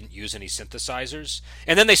boast that they didn't use any synthesizers,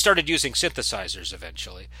 and then they started using synthesizers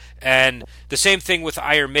eventually. And the same thing with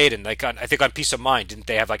Iron Maiden. Like I think on Peace of Mind, didn't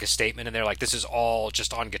they have like a statement in there like this is all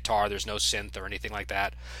just on guitar, there's no synth or anything like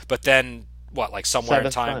that? But then what, like Somewhere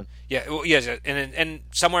Seventh in Time? Son. Yeah, well, yeah, and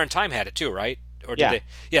Somewhere in Time had it too, right? Or did Yeah. they?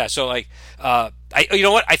 Yeah. So like, you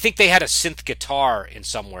know what? I think they had a synth guitar in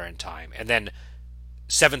Somewhere in Time, and then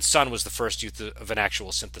Seventh Son was the first use of an actual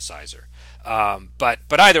synthesizer.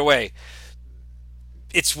 But either way,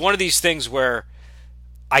 it's one of these things where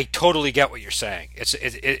I totally get what you're saying.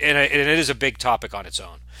 And it is a big topic on its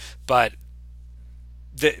own, but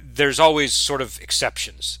there's always sort of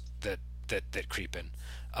exceptions that creep in.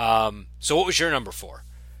 So what was your number 4?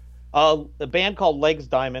 A band called Legs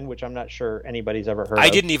Diamond, which I'm not sure anybody's ever heard of. I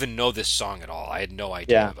didn't even know this song at all. I had no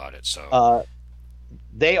idea about it. So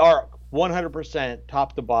they are 100%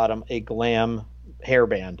 top to bottom a glam hair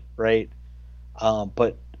band, right?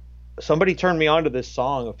 But somebody turned me on to this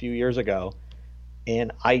song a few years ago,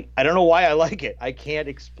 and I don't know why I like it. I can't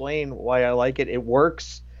explain why I like it. It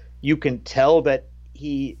works. You can tell that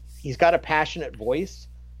he's got a passionate voice,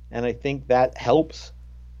 and I think that helps.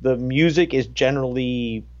 The music is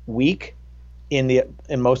generally weak in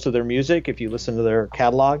most of their music if you listen to their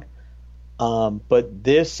catalog. But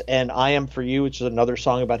this and I Am For You, which is another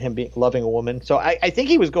song about him loving a woman. So I think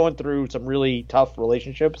he was going through some really tough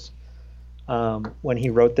relationships when he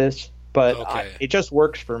wrote this, but it just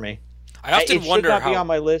works for me. I often wonder it should not be on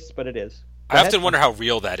my list, but it is. I often wonder how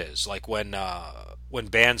real that is. Like when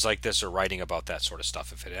bands like this are writing about that sort of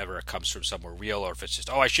stuff, if it ever comes from somewhere real, or if it's just,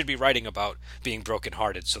 I should be writing about being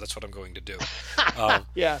brokenhearted, so that's what I'm going to do.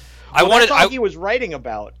 Yeah, he was writing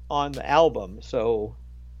about on the album, so.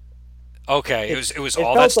 Okay, it was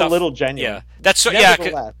all that stuff. A little genuine. Yeah, that's so.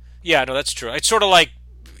 Yeah, no, that's true. It's sort of like,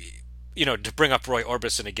 to bring up Roy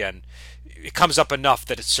Orbison again. It comes up enough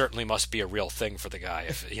that it certainly must be a real thing for the guy.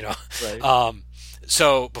 If Right.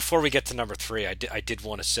 So before we get to number 3, I did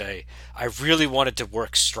want to say I really wanted to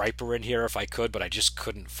work Stryper in here if I could, but I just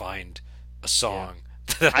couldn't find a song.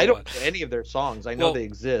 Yeah. I don't know any of their songs. I know they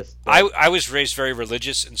exist. But... I was raised very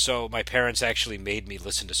religious, and so my parents actually made me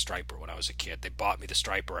listen to Stryper when I was a kid. They bought me the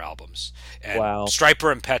Stryper albums. And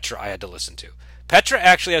Stryper and Petra I had to listen to. Petra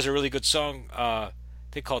actually has a really good song, I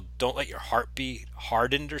think called Don't Let Your Heart Be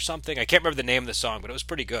Hardened or something. I can't remember the name of the song, but it was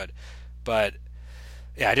pretty good. But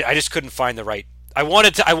yeah, I just couldn't find the right... I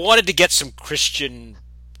wanted to get some Christian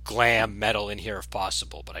glam metal in here if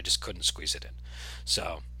possible, but I just couldn't squeeze it in.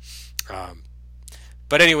 So...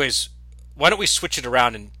 But anyways, why don't we switch it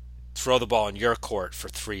around and throw the ball in your court for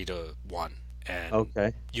 3-1,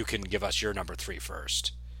 and you can give us your number 3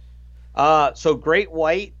 first. So Great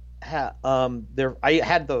White, I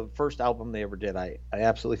had the first album they ever did. I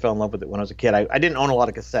absolutely fell in love with it when I was a kid. I didn't own a lot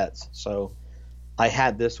of cassettes, so I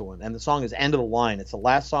had this one, and the song is End of the Line. It's the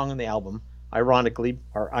last song on the album. Ironically,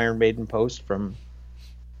 our Iron Maiden post from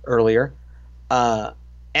earlier.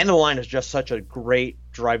 End of the Line is just such a great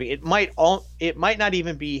driving. It might not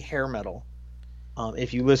even be hair metal,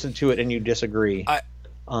 if you listen to it and you disagree.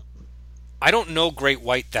 I don't know Great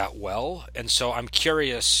White that well, and so I'm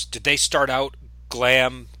curious. Did they start out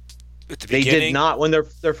glam at the beginning? They did not. When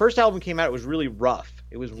their first album came out, it was really rough.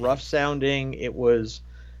 It was rough sounding. It was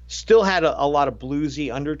still had a lot of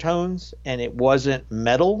bluesy undertones, and it wasn't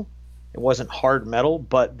metal. It wasn't hard metal,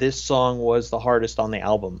 but this song was the hardest on the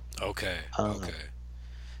album. Okay.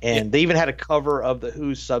 And they even had a cover of the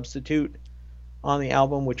Who's Substitute on the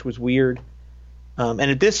album, which was weird. And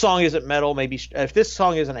if this song isn't metal, if this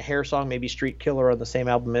song isn't a hair song, maybe Street Killer on the same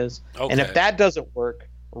album is. Okay. And if that doesn't work,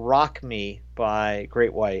 Rock Me by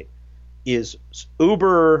Great White is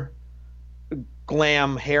uber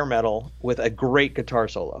glam hair metal with a great guitar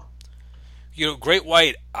solo. Great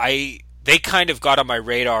White, they kind of got on my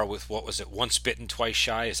radar with, what was it, Once Bitten, Twice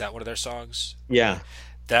Shy? Is that one of their songs? Yeah.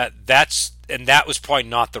 That was probably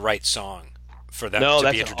not the right song for them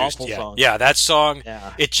to be introduced. An awful song. Yeah, that song,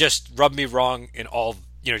 it just rubbed me wrong in all,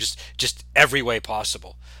 just every way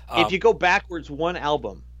possible. If you go backwards one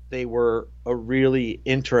album, they were a really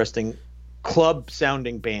interesting club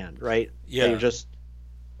sounding band, right? Yeah. They're just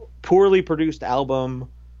poorly produced album,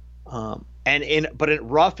 but it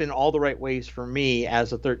rough in all the right ways for me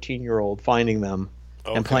as a 13-year-old finding them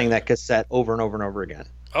and playing that cassette over and over and over again.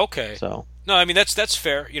 Okay. So no, I mean that's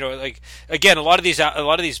fair. Like again, a lot of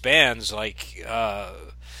these bands, like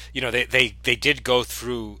they did go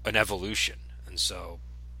through an evolution, and so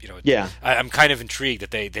yeah, I'm kind of intrigued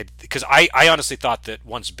that they because I honestly thought that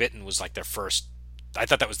Once Bitten was like their first. I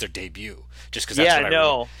thought that was their debut, just because that's what I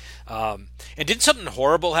know. And didn't something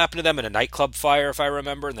horrible happen to them in a nightclub fire, if I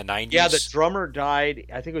remember, in the 90s? Yeah, the drummer died.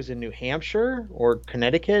 I think it was in New Hampshire or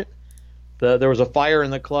Connecticut. There was a fire in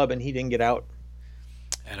the club, and he didn't get out.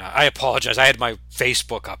 And I apologize. I had my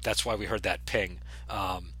Facebook up. That's why we heard that ping.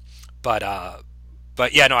 But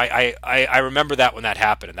yeah, no, I remember that when that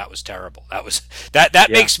happened, and that was terrible. That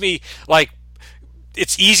makes me like.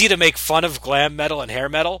 It's easy to make fun of glam metal and hair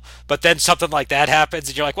metal, but then something like that happens,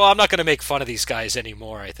 and you're like, well, I'm not going to make fun of these guys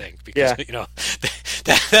anymore. I think because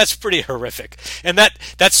that's pretty horrific, and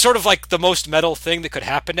that's sort of like the most metal thing that could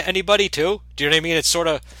happen to anybody too. Do you know what I mean? It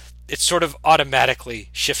sort of automatically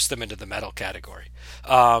shifts them into the metal category.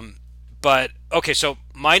 But okay, so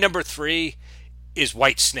my number 3 is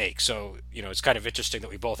White Snake. So it's kind of interesting that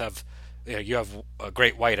we both have. You have a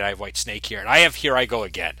Great White, and I have White Snake here, and I have Here I Go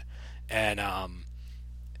Again, and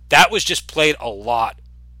that was just played a lot.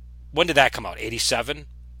 When did that come out? 87?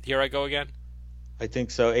 Here I Go Again? I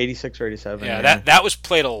think so, 86 or 87. Yeah, that was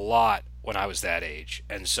played a lot when I was that age.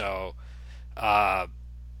 And so,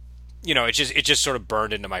 it just sort of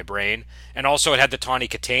burned into my brain. And also it had the Tawny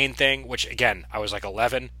Katane thing, which, again, I was like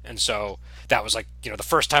 11. And so that was like, the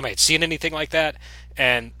first time I had seen anything like that.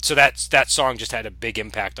 And so that song just had a big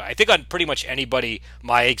impact. I think on pretty much anybody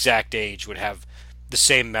my exact age would have the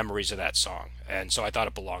same memories of that song. And so I thought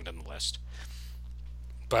it belonged on the list.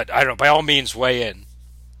 But I don't know, by all means, weigh in.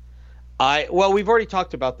 Well, we've already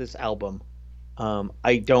talked about this album.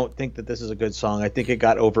 I don't think that this is a good song. I think it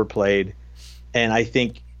got overplayed. And I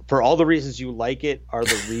think for all the reasons you like it are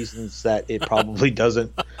the reasons that it probably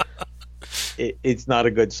doesn't. It's not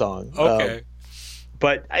a good song. Okay.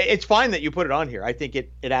 But it's fine that you put it on here. I think it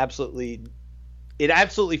absolutely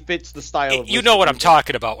fits the style of you know what I'm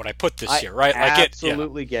talking about when I put this here, right? I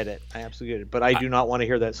absolutely get it. I absolutely get it. But I do not want to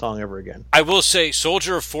hear that song ever again. I will say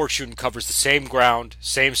Soldier of Fortune covers the same ground,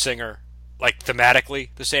 same singer, like thematically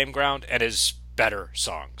the same ground, and is better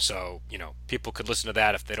song. So, people could listen to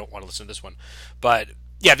that if they don't want to listen to this one. But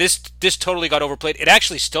yeah, this totally got overplayed. It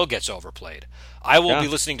actually still gets overplayed. I will be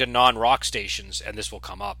listening to non-rock stations, and this will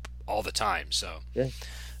come up all the time. So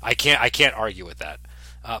I can't argue with that.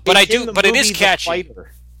 But I do. But it is catchy.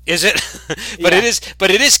 Is it?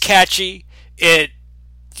 But it is catchy.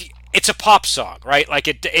 It's a pop song, right? Like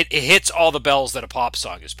it hits all the bells that a pop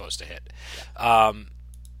song is supposed to hit.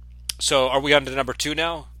 So are we on to number 2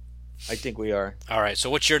 now? I think we are. All right. So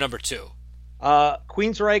what's your number 2?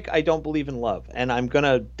 Queensryche, I Don't Believe in Love, and I'm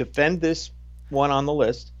gonna defend this one on the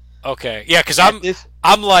list. Okay. Yeah, because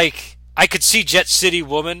I'm like I could see Jet City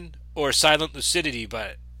Woman or Silent Lucidity,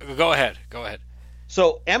 but go ahead.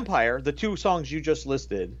 So Empire, the 2 songs you just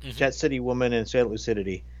listed, Jet City Woman and Silent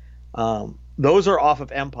Lucidity, those are off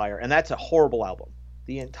of Empire, and that's a horrible album.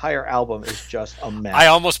 The entire album is just a mess. I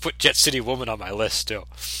almost put Jet City Woman on my list too.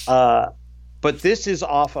 But this is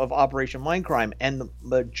off of Operation Mindcrime, and the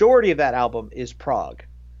majority of that album is prog.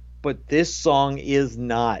 But this song is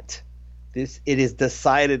not. It is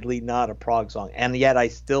decidedly not a prog song, and yet I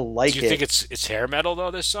still like it. Do you think it's hair metal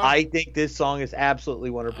though? This song? I think this song is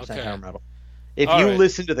absolutely 100% hair metal. If you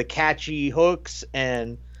listen to the catchy hooks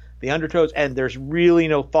and the undertones, and there's really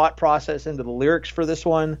no thought process into the lyrics for this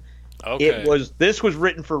one, this was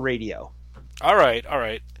written for radio. All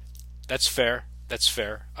right, that's fair.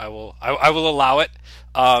 I will allow it.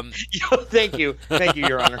 Thank you,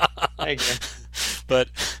 Your Honor. Thank you. But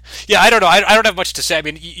yeah, I don't know. I don't have much to say. I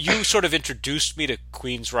mean, you sort of introduced me to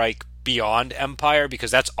Queensryche beyond Empire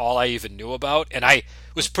because that's all I even knew about, and I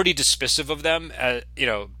was pretty dismissive of them.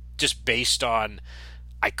 Just based on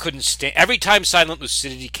I couldn't stand every time Silent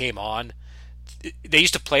Lucidity came on. They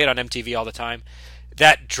used to play it on MTV all the time.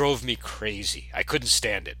 That drove me crazy. I couldn't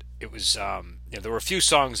stand it. It was there were a few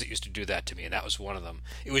songs that used to do that to me, and that was one of them.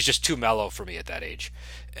 It was just too mellow for me at that age.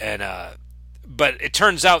 And but it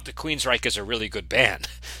turns out that Queensryche is a really good band.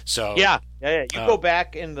 So yeah. You go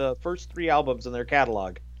back in the first 3 albums in their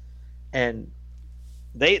catalog, and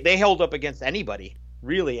they held up against anybody.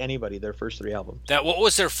 Really, anybody, their first 3 albums. What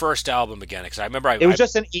was their first album again? Because I remember it was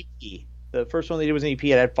just an EP. The first one they did was an EP.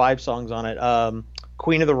 It had 5 songs on it.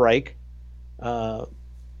 Queen of the Reich,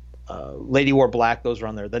 Lady Wore Black. Those were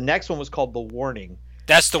on there. The next one was called The Warning.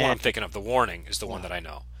 That's the one I'm thinking of. The Warning is the one that I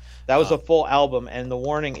know. That was a full album, and The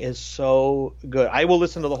Warning is so good. I will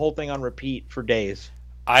listen to the whole thing on repeat for days.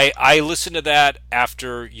 I listened to that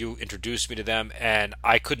after you introduced me to them, and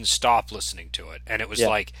I couldn't stop listening to it. And it was Yeah.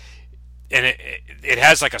 like, and it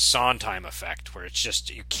has like a Sondheim effect where it's just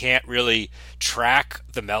you can't really track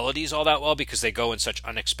the melodies all that well because they go in such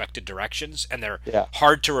unexpected directions and they're Yeah.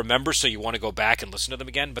 hard to remember. So you want to go back and listen to them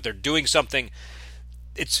again, but they're doing something.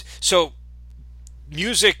 It's so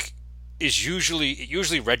music is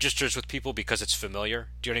usually registers with people because it's familiar.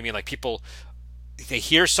 Do you know what I mean? Like people they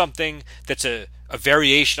hear something that's a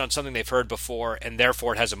variation on something they've heard before, and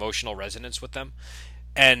therefore it has emotional resonance with them.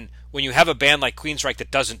 And when you have a band like Queensryche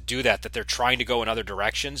that doesn't do that, that they're trying to go in other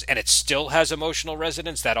directions, and it still has emotional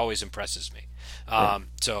resonance, that always impresses me.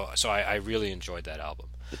 So I really enjoyed that album.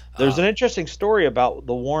 There's an interesting story about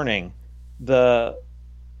The Warning. The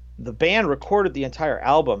band recorded the entire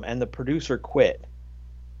album, and the producer quit.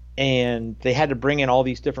 And they had to bring in all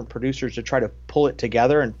these different producers to try to pull it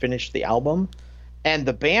together and finish the album. And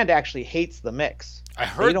the band actually hates the mix. I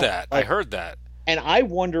heard that. I heard that. And I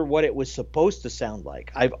wonder what it was supposed to sound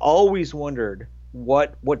like. I've always wondered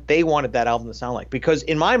what they wanted that album to sound like, because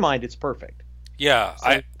in my mind it's perfect. Yeah,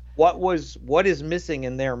 So what is missing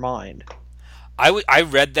in their mind? I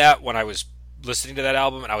read that when I was listening to that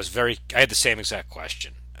album, and I had the same exact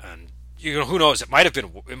question. And who knows? It might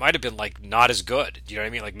have been like not as good. Do you know what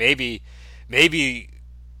I mean? Like maybe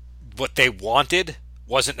what they wanted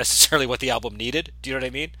wasn't necessarily what the album needed. Do you know what I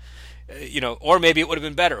mean? Or maybe it would have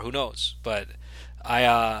been better. Who knows? But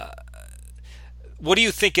what do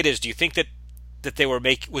you think it is? Do you think that they were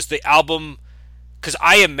was the album? Because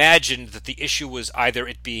I imagined that the issue was either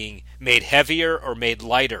it being made heavier or made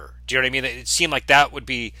lighter. Do you know what I mean? It seemed like that would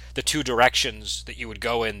be the two directions that you would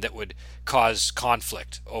go in that would cause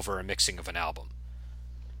conflict over a mixing of an album.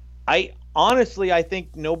 I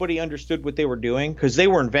think nobody understood what they were doing, because they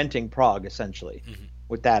were inventing prog essentially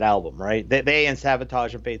with that album, right? They and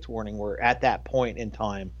Savatage and Fates Warning were at that point in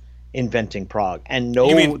time inventing prog, and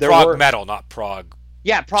You mean prog metal, not prog?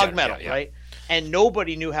 prog metal, yeah. Right? And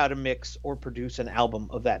nobody knew how to mix or produce an album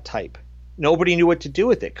of that type. Nobody knew what to do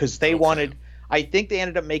with it, because they wanted. I think they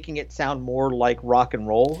ended up making it sound more like rock and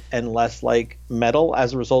roll and less like metal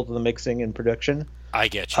as a result of the mixing and production. I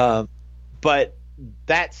get you. But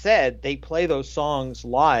that said, they play those songs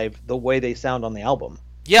live the way they sound on the album.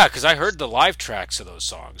 Yeah, because I heard the live tracks of those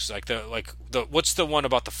songs. Like the what's the one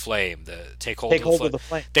about the flame? The Take Hold of the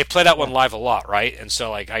Flame. They play that one live a lot, right? And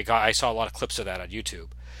so like I saw a lot of clips of that on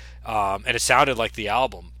YouTube, and it sounded like the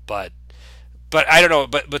album, but I don't know.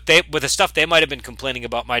 But the stuff they might have been complaining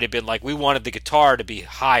about might have been like, we wanted the guitar to be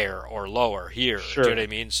higher or lower here. Sure. Do you know what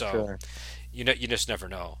I mean? So you just never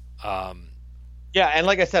know. Yeah, and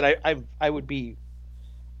like I said, I would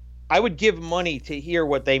give money to hear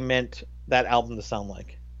what they meant that album to sound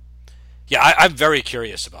like. Yeah, I'm very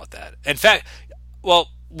curious about that. In fact,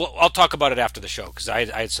 well, I'll talk about it after the show, because I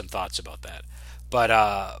had some thoughts about that.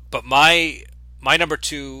 But my number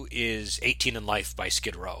 2 is 18 in Life by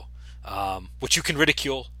Skid Row, which you can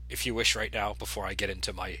ridicule if you wish right now before I get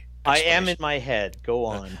into my. I am in my head. Go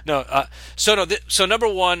on. So number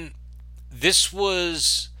 1, this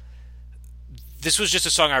was just a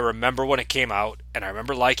song I remember when it came out, and I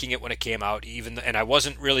remember liking it when it came out, and I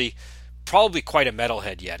wasn't really probably quite a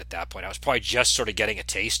metalhead yet at that point. I was probably just sort of getting a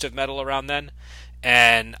taste of metal around then,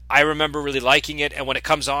 and I remember really liking it, and when it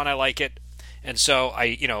comes on I like it. And so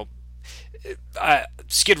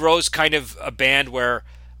Skid Row's kind of a band where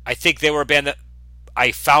I think they were a band that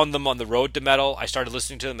I found them on the road to metal. I started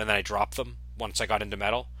listening to them, and then I dropped them once I got into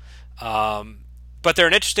metal. But they're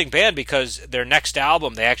an interesting band because their next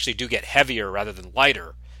album, they actually do get heavier rather than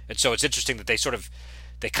lighter. And so it's interesting that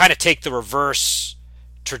they kind of take the reverse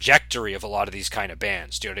trajectory of a lot of these kind of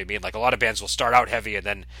bands. Do you know what I mean? Like a lot of bands will start out heavy and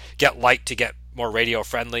then get light to get more radio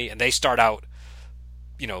friendly, and they start out,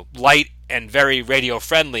 light and very radio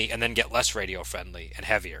friendly and then get less radio friendly and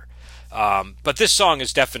heavier. But this song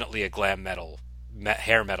is definitely a glam metal,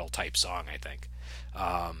 hair metal type song, I think.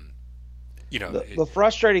 The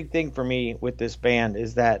frustrating thing for me with this band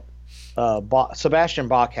is that Sebastian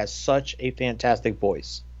Bach has such a fantastic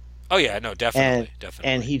voice. Oh yeah, no, definitely.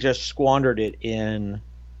 And he just squandered it in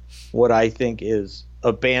what I think is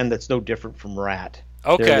a band that's no different from Rat.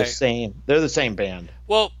 Okay, they're the same band.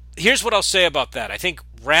 Well, here's what I'll say about that. I think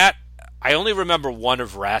Rat. I only remember one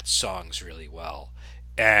of Rat's songs really well,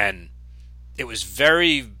 and it was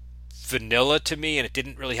very vanilla to me, and it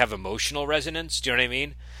didn't really have emotional resonance. Do you know what I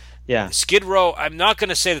mean? Yeah. Skid Row, I'm not going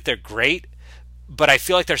to say that they're great, but I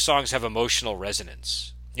feel like their songs have emotional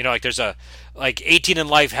resonance. Like there's 18 in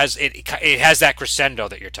Life it has that crescendo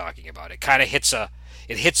that you're talking about. It kind of hits a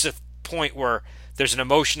point where there's an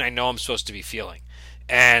emotion I know I'm supposed to be feeling.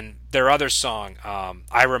 And their other song,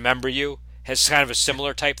 "I Remember You," has kind of a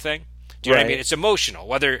similar type thing. Do you know what I mean? Right. It's emotional.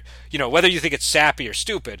 Whether you think it's sappy or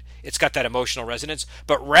stupid, it's got that emotional resonance.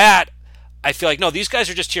 But Rat, I feel like, no, these guys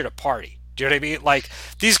are just here to party. Do you know what I mean? Like,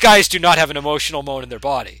 these guys do not have an emotional bone in their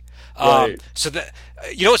body. Right. So that,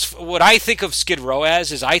 what I think of Skid Row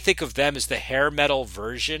as is, I think of them as the hair metal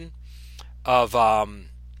version of oh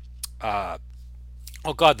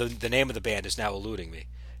God, the name of the band is now eluding me,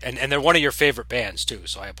 and they're one of your favorite bands too.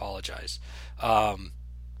 So I apologize. Oh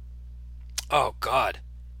God,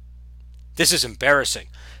 this is embarrassing.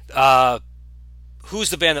 Who's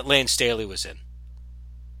the band that Lane Staley was in?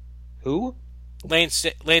 Who? Lane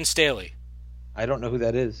Staley. I don't know who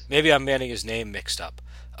that is. Maybe I'm getting his name mixed up.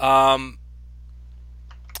 Oh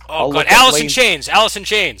I'll God, look up Alice in Lane- Chains. Alice in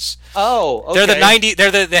Chains. Oh, okay. They're the '90s.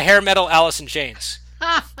 They're the hair metal Alice in Chains.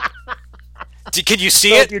 Can you see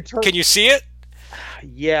So it? if you turn- Can you see it?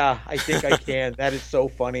 Yeah, I think I can. That is so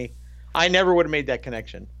funny. I never would have made that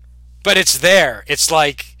connection. But it's there. It's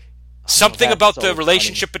like something that's about so the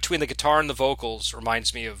relationship between the guitar and the vocals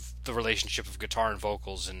reminds me of the relationship of guitar and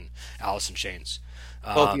vocals in Alice in Chains.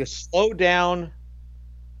 So if you slow down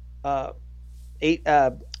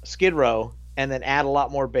Skid Row and then add a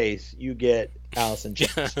lot more bass, you get Alice in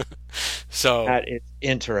Chains. So, That is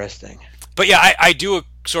interesting. but yeah, I do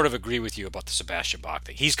sort of agree with you about the Sebastian Bach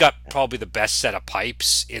thing. He's got probably the best set of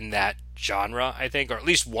pipes in that genre, I think, or at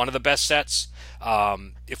least one of the best sets.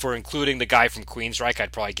 If we're including the guy from Queensryche,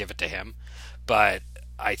 I'd probably give it to him. But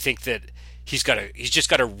I think that he's just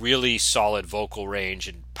got a really solid vocal range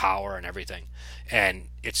and power and everything, and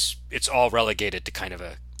it's all relegated to kind of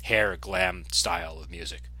a hair glam style of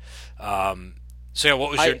music. So yeah,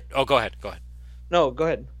 what was your? Oh, go ahead. No, go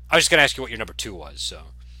ahead. I was just gonna ask you what your number 2 was. So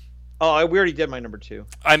We already did my number 2.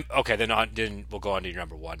 I'm okay. Then we'll go on to your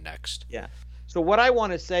number 1 next. Yeah. So what I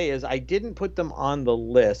want to say is I didn't put them on the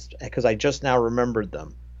list because I just now remembered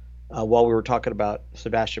them while we were talking about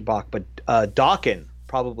Sebastian Bach. But Dokken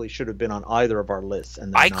probably should have been on either of our lists,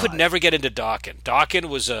 and I could never get into Dokken. Dokken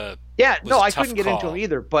was a I tough couldn't get into call. them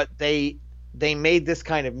either. But they made this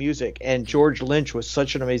kind of music, and George Lynch was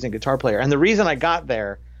such an amazing guitar player. And the reason I got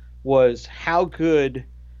there was how good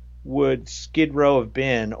would Skid Row have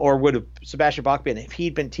been, or would have Sebastian Bach been, if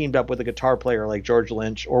he'd been teamed up with a guitar player like George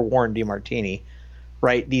Lynch or Warren DeMartini,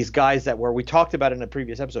 right? These guys that we talked about in a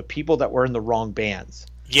previous episode, people that were in the wrong bands.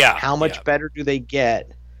 Yeah. How much better do they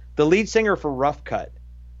get? The lead singer for Rough Cut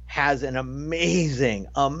has an amazing,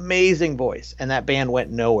 amazing voice, and that band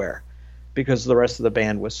went nowhere because the rest of the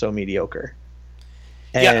band was so mediocre.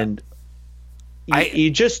 And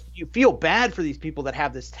you feel bad for these people that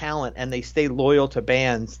have this talent and they stay loyal to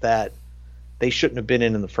bands that they shouldn't have been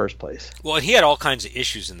in the first place. Well, and he had all kinds of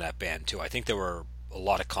issues in that band too. I think there were a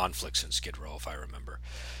lot of conflicts in Skid Row, if I remember.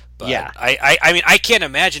 But Yeah. I mean, I can't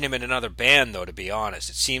imagine him in another band though. To be honest,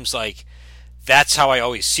 it seems like that's how I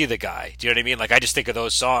always see the guy. Do you know what I mean? Like I just think of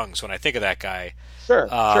those songs when I think of that guy. Sure.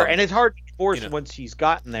 And it's hard to force you know, once he's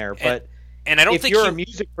gotten there. But And I don't if think you're a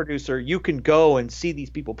music producer, you can go and see these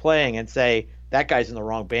people playing and say, that guy's in the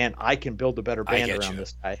wrong band. I can build a better band around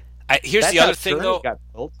this guy. Here's That's the other how thing Journey though. got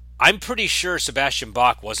built. I'm pretty sure Sebastian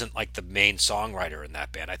Bach wasn't like the main songwriter in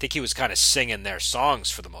that band. I think he was kind of singing their songs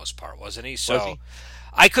for the most part, wasn't he? So Was he?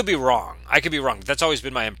 I could be wrong. That's always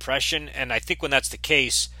been my impression, and I think when that's the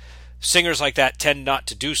case, singers like that tend not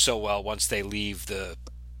to do so well once they leave the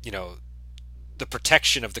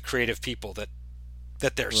protection of the creative people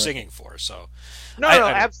that they're singing for. So No,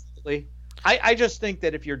 absolutely. I just think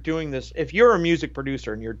that if you're doing this, if you're a music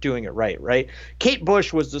producer and you're doing it right? Kate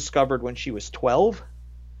Bush was discovered when she was 12,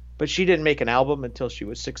 but she didn't make an album until she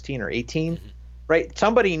was 16 or 18, right?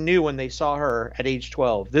 Somebody knew when they saw her at age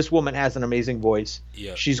 12, this woman has an amazing voice.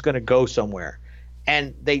 Yeah. She's going to go somewhere.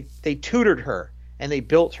 And they tutored her, and they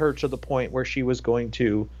built her to the point where she was going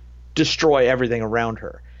to destroy everything around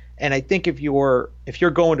her. And I think if you're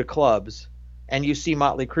going to clubs and you see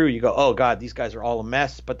Motley Crue, you go, oh God, these guys are all a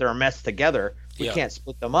mess, but they're a mess together. We can't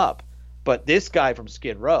split them up. But this guy from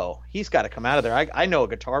Skid Row, he's got to come out of there. I know a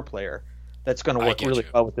guitar player that's going to work really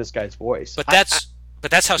well with this guy's voice. But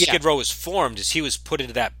that's how Skid Row was formed. Is he was put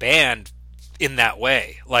into that band in that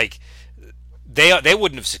way. Like they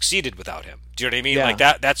wouldn't have succeeded without him. Do you know what I mean? Yeah.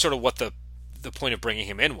 Like that's sort of what the point of bringing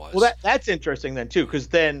him in was. Well, that's interesting then too, because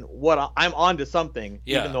then I'm onto something,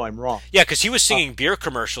 even though I'm wrong. Yeah, because he was singing beer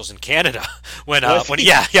commercials in Canada when he?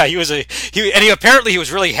 he was apparently he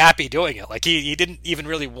was really happy doing it. Like he didn't even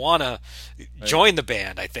really want to join the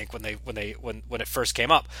band. I think when it first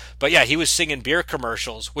came up, but yeah, he was singing beer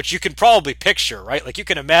commercials, which you can probably picture, right? Like you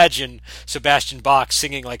can imagine Sebastian Bach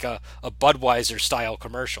singing like a Budweiser style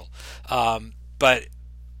commercial. but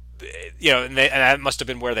and that must have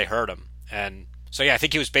been where they heard him. And so yeah, I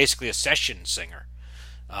think he was basically a session singer.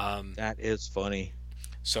 That is funny.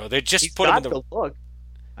 So they just He's put him in got the look.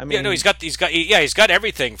 I yeah, mean, no, he's got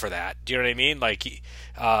everything for that. Do you know what I mean? Like,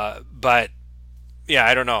 but yeah,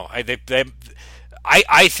 I don't know.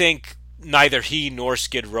 I think neither he nor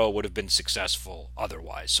Skid Row would have been successful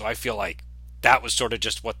otherwise. So I feel like that was sort of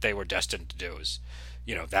just what they were destined to do. Is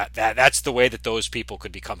that's the way that those people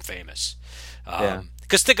could become famous. Yeah.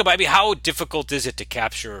 Because think about, I mean, how difficult is it to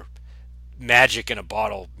capture magic in a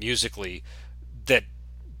bottle musically that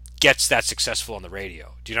gets that successful on the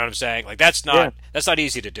radio? Do you know what I'm saying? Like that's not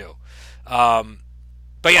easy to do.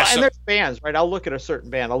 But yeah, and there's bands, right? I'll look at a certain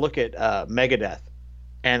band. I'll look at Megadeth,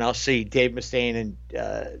 and I'll see Dave Mustaine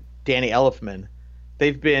and Danny Elfman.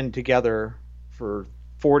 They've been together for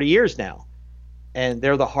 40 years now, and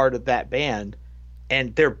they're the heart of that band,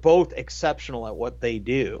 and they're both exceptional at what they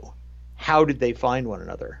do. How did they find one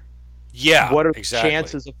another? Yeah, what are exactly. the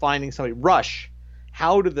chances of finding somebody? Rush.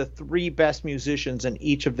 How do the three best musicians in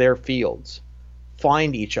each of their fields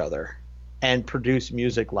find each other and produce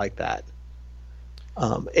music like that?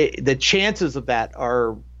 The chances of that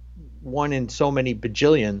are one in so many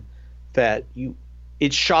bajillion that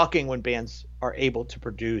it's shocking when bands are able to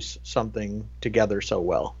produce something together so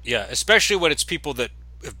well. Yeah, especially when it's people that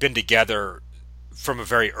have been together from a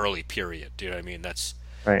very early period. Do you know what I mean? That's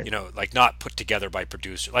right. Like not put together by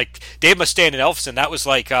producer. Like Dave Mustaine and Elfson, that was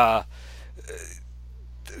like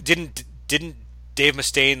didn't Dave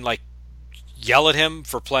Mustaine like yell at him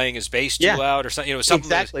for playing his bass too loud or something? Something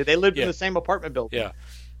exactly. They lived in the same apartment building. Yeah,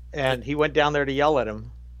 and he went down there to yell at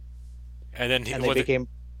him, and then they became.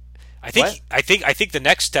 I think the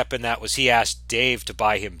next step in that was he asked Dave to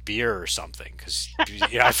buy him beer or something because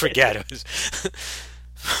I forget it was,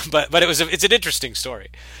 but it's an interesting story.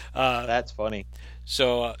 That's funny.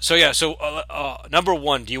 So number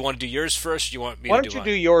one, do you want to do yours first? Or do you want me Why to do don't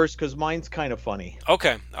you do yours? Because mine's kind of funny.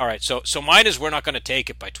 Okay, all right. So mine is "We're Not Gonna Take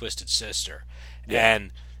It" by Twisted Sister, yeah.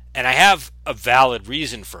 and I have a valid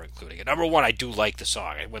reason for including it. Number one, I do like the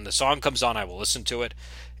song. When the song comes on, I will listen to it.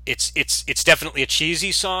 It's definitely a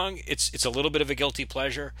cheesy song. It's a little bit of a guilty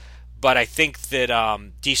pleasure, but I think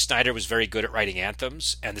that Dee Snider was very good at writing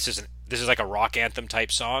anthems, and this is like a rock anthem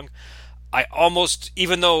type song. I almost,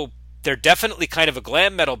 even though they're definitely kind of a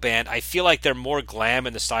glam metal band, I feel like they're more glam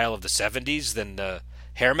in the style of the 70s than the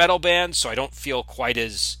hair metal band, so I don't feel quite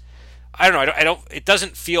as it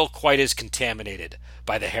doesn't feel quite as contaminated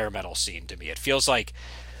by the hair metal scene to me. It feels like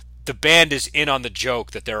the band is in on the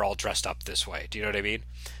joke that they're all dressed up this way. Do you know what I mean?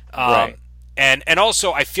 Right. And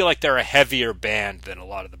also I feel like they're a heavier band than a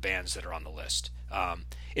lot of the bands that are on the list.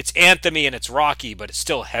 It's anthemy and it's rocky, but it's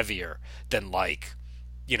still heavier than like,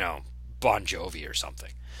 Bon Jovi or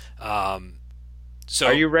something. So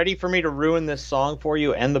are you ready for me to ruin this song for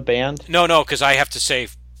you and the band? No, because I have to say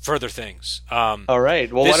further things. All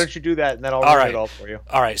right. Well, why don't you do that, and then I'll ruin it all for you.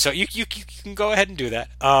 All right. So you can go ahead and do that.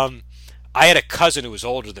 I had a cousin who was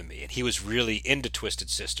older than me, and he was really into Twisted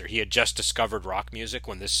Sister. He had just discovered rock music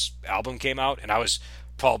when this album came out, and I was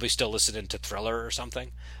probably still listening to Thriller or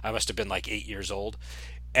something. I must have been like 8 years old.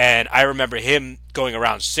 And I remember him going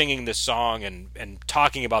around singing this song and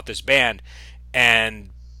talking about this band,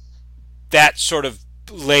 and that sort of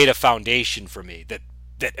laid a foundation for me that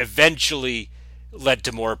eventually led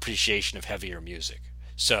to more appreciation of heavier music.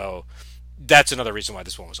 So that's another reason why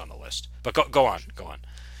this one was on the list. But go on.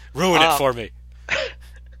 Ruin it for me.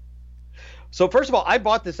 So first of all, I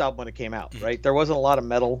bought this album when it came out, right? There wasn't a lot of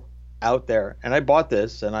metal out there, and I bought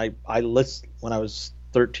this, and I listened when I was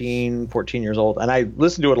 13, 14 years old, and I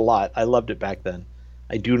listened to it a lot. I loved it back then.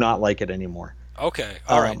 I do not like it anymore. Okay,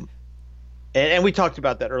 all right. And we talked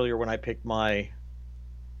about that earlier when I picked my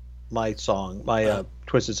song, my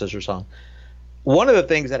Twisted Sister song. One of the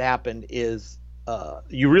things that happened is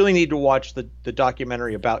you really need to watch the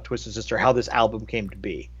documentary about Twisted Sister, how this album came to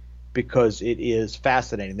be, because it is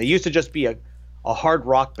fascinating. They used to just be a hard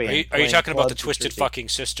rock band. Are you talking about the Twisted Fucking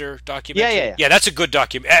Sister documentary? Yeah. Yeah, that's a good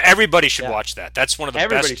documentary. Everybody should watch that. That's one of the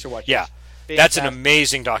best. Everybody should watch it. Yeah, that's an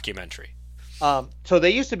amazing documentary. So they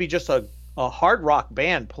used to be just a hard rock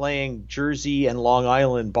band playing Jersey and Long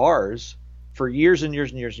Island bars for years and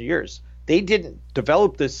years and years and years. They didn't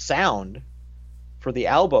develop this sound for the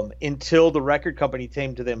album until the record company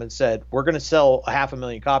came to them and said, we're going to sell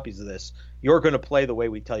 500,000 copies of this. You're going to play the way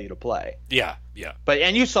we tell you to play. Yeah.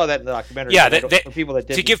 And you saw that in the documentary. Yeah, for people that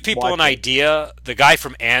didn't to give people an idea, the guy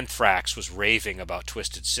from Anthrax was raving about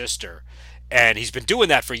Twisted Sister, and he's been doing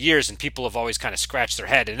that for years, and people have always kind of scratched their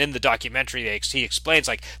head. And in the documentary, he explains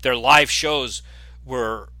like their live shows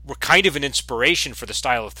were kind of an inspiration for the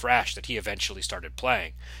style of thrash that he eventually started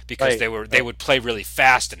playing, because Right. they would play really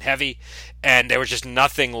fast and heavy, and they were just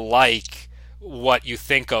nothing like what you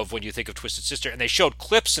think of when you think of Twisted Sister. And they showed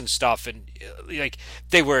clips and stuff, and like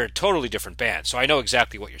they were a totally different band. So I know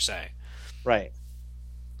exactly what you're saying. Right.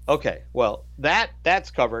 Okay. Well,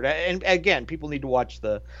 that's covered. And again, people need to watch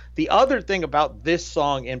the other thing about this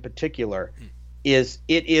song in particular is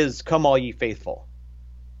it is "Come All Ye Faithful."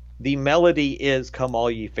 The melody is "Come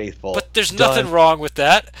All Ye Faithful." But there's done. nothing wrong with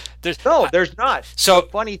that. No, there's not. So the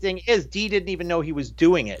funny thing is, Dee didn't even know he was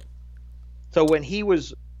doing it. So when he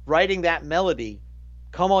was writing that melody,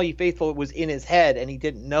 "Come All Ye Faithful" was in his head and he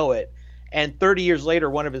didn't know it. And 30 years later,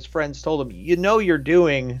 one of his friends told him, "You know you're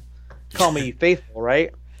doing Call Me Faithful,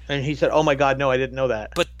 right?" And he said, "Oh my God, no, I didn't know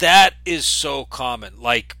that." But that is so common,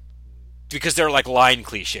 like, because they're like line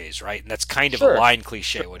cliches, right? And that's kind of Sure. a line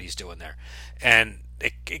cliche what he's doing there. And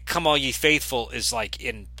 "Come All Ye Faithful" is like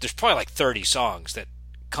there's probably like 30 songs that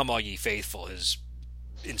 "Come All Ye Faithful" is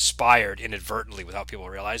inspired inadvertently without people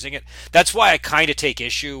realizing it. That's why I kind of take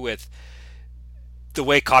issue with the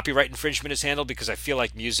way copyright infringement is handled, because I feel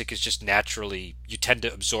like music is just naturally, you tend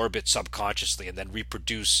to absorb it subconsciously and then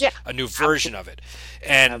reproduce Yeah, a new version of it.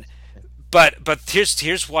 And absolutely. but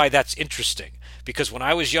here's why that's interesting, because when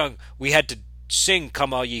I was young, we had to sing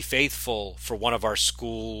 "Come All Ye Faithful" for one of our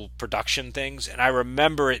school production things, and I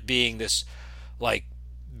remember it being this like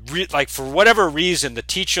like for whatever reason, the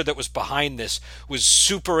teacher that was behind this was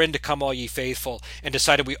super into "Come All Ye Faithful" and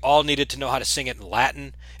decided we all needed to know how to sing it in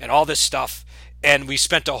Latin and all this stuff. And we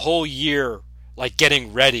spent a whole year like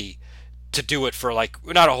getting ready to do it, for like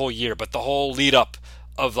not a whole year, but the whole lead up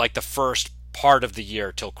of like the first part of the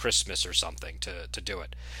year till Christmas or something to do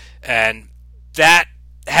it. And that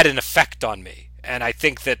had an effect on me. And I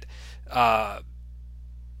think that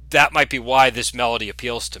that might be why this melody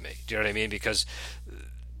appeals to me. Do you know what I mean? Because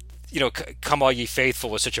 "Come All Ye Faithful"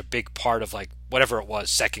 was such a big part of like whatever it was,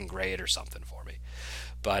 second grade or something for me.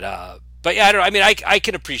 But yeah, I don't know. I mean, I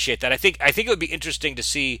can appreciate that. I think it would be interesting to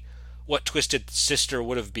see what Twisted Sister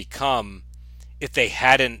would have become if they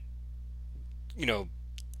hadn't, you know,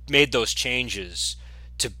 made those changes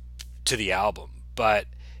to the album. But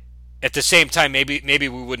at the same time, maybe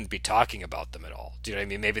we wouldn't be talking about them at all. Do you know what I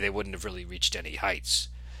mean? Maybe they wouldn't have really reached any heights.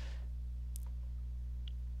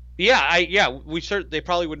 Yeah, they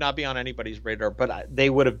probably would not be on anybody's radar, but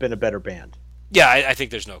they would have been a better band. Yeah, I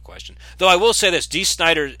think there's no question. Though I will say this, Dee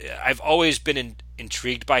Snider, I've always been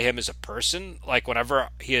intrigued by him as a person. Like whenever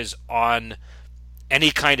he is on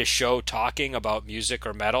any kind of show talking about music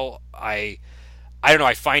or metal, I don't know,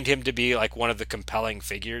 I find him to be like one of the compelling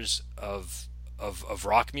figures of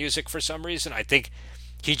rock music for some reason. I think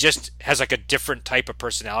he just has like a different type of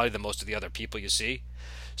personality than most of the other people you see.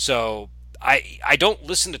 So I don't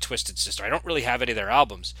listen to Twisted Sister. I don't really have any of their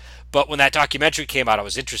albums. But when that documentary came out, I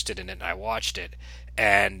was interested in it and I watched it.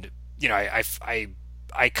 And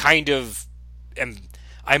I kind of am.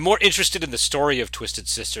 I'm more interested in the story of Twisted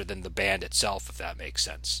Sister than the band itself, if that makes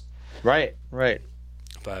sense. Right, right.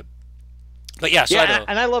 But yeah, so I Yeah, don't.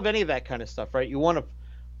 and I love any of that kind of stuff, right? You want to.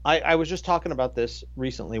 I was just talking about this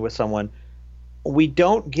recently with someone. We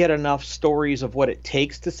don't get enough stories of what it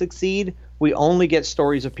takes to succeed. We only get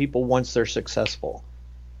stories of people once they're successful.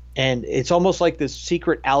 And it's almost like this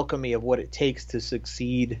secret alchemy of what it takes to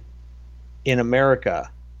succeed in America.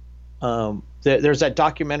 There's that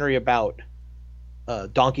documentary about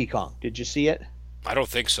Donkey Kong. Did you see it? I don't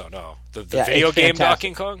think so. No, the Yeah, video it's game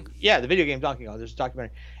fantastic. Donkey Kong. Yeah, the video game Donkey Kong. There's a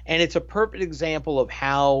documentary, and it's a perfect example of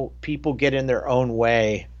how people get in their own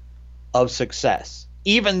way of success.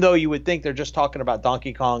 Even though you would think they're just talking about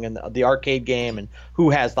Donkey Kong and the arcade game and who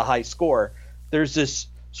has the high score, there's this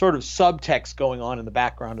sort of subtext going on in the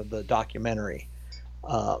background of the documentary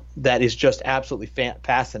that is just absolutely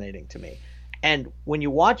fascinating to me. And when you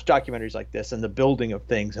watch documentaries like this and the building of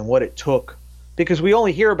things and what it took, because we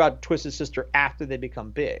only hear about Twisted Sister after they become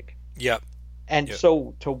big. Yep. And Yep.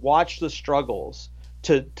 so to watch the struggles,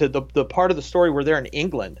 to the part of the story where they're in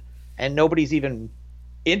England and nobody's even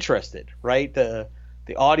interested, right? The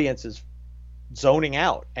audience is zoning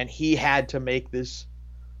out, and he had to make this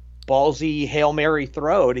ballsy Hail Mary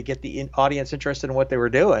throw to get the audience interested in what they were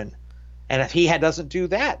doing. And if he doesn't do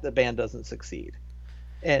that, the band doesn't succeed.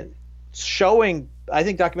 And I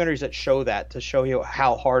think documentaries that show that, to show you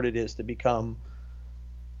how hard it is to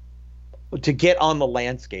get on the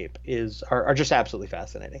landscape are just absolutely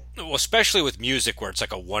fascinating. Well, especially with music where it's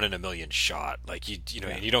like a 1 in a million shot, like you know,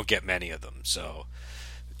 Yeah. and you don't get many of them. So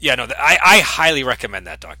yeah, no, I highly recommend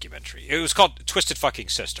that documentary. It was called Twisted Fucking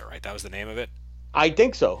Sister, right? That was the name of it. I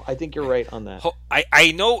think so. I think you're right on that.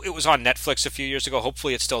 I know it was on Netflix a few years ago.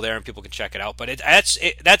 Hopefully, it's still there and people can check it out. But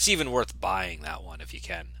that's even worth buying that one if you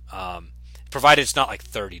can, provided it's not like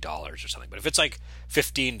 $30 or something. But if it's like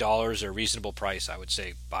 $15 or a reasonable price, I would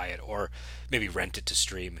say buy it or maybe rent it to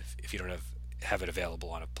stream if you don't have it available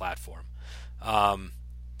on a platform. Um,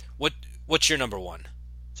 what what's your number one?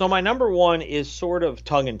 So my number one is sort of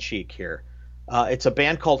tongue in cheek here. It's a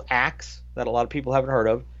band called Axe that a lot of people haven't heard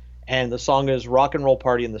of, and the song is "Rock and Roll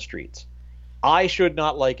Party in the Streets." I should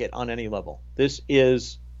not like it on any level. This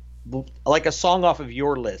is like a song off of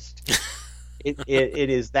your list. It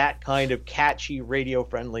is that kind of catchy, radio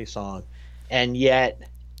friendly song, and yet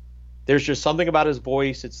there's just something about his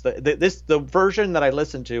voice. It's the version that I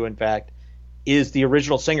listened to, in fact, is the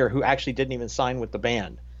original singer who actually didn't even sign with the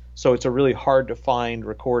band. So it's a really hard to find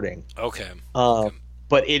recording. Okay.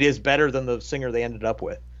 But it is better than the singer they ended up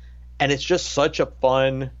with. And it's just such a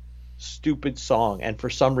fun, stupid song. And for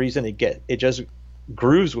some reason it just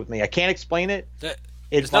grooves with me. I can't explain it.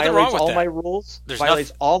 It violates all my rules. It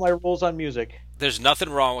violates all my rules on music. There's nothing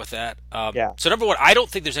wrong with that. Yeah. So number one, I don't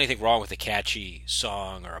think there's anything wrong with a catchy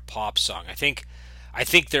song or a pop song. I think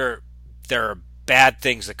there are bad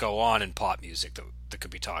things that go on in pop music that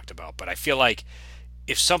could be talked about. But I feel like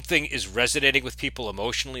if something is resonating with people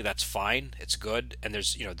emotionally, that's fine. It's good. And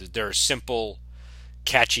there are simple,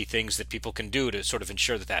 catchy things that people can do to sort of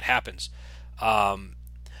ensure that happens.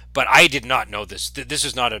 But I did not know this. This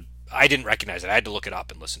is not I didn't recognize it. I had to look it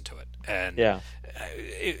up and listen to it. And yeah.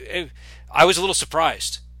 I was a little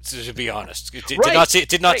surprised, to be honest. It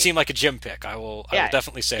did not seem like a gym pick. I will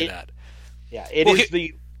definitely say that. Yeah,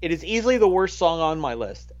 it is easily the worst song on my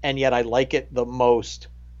list, and yet I like it the most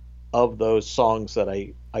of those songs that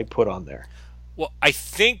I put on there. Well, I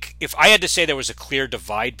think if I had to say there was a clear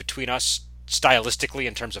divide between us stylistically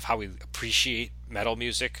in terms of how we appreciate metal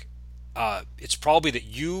music, it's probably that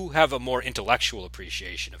you have a more intellectual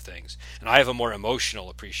appreciation of things, and I have a more emotional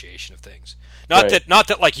appreciation of things. Not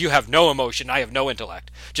that like you have no emotion, I have no intellect.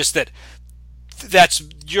 Just that's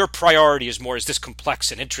your priority is this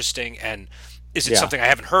complex and interesting, and is it something I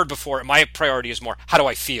haven't heard before? And my priority is more, how do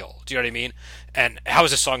I feel? Do you know what I mean? And how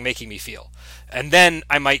is this song making me feel? And then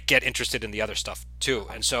I might get interested in the other stuff too.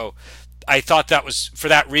 And so I thought that was, for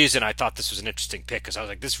that reason, I thought this was an interesting pick, because I was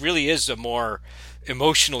like, this really is a more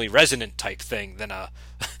emotionally resonant type thing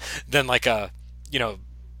than like a,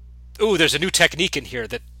 ooh, there's a new technique in here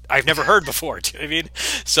that I've never heard before. Do you know what I mean?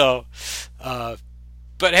 So,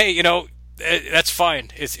 but hey, that's fine.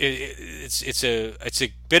 It's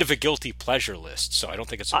a bit of a guilty pleasure list, so I don't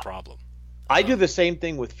think it's a problem. I do the same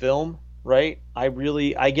thing with film, right? I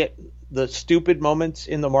get the stupid moments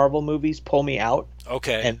in the Marvel movies pull me out.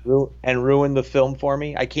 Okay. And ruin the film for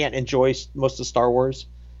me. I can't enjoy most of Star Wars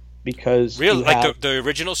because the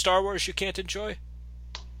original Star Wars you can't enjoy?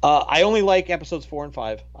 I only like episodes 4 and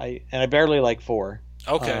 5. I barely like 4.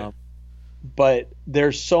 Okay. But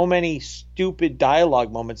there's so many stupid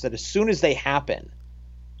dialogue moments that as soon as they happen,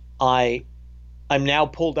 I'm now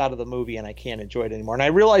pulled out of the movie and I can't enjoy it anymore. And I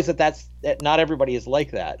realize that not everybody is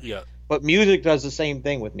like that. Yeah. But music does the same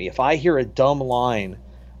thing with me. If I hear a dumb line,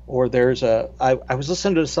 or I was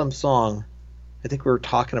listening to some song, I think we were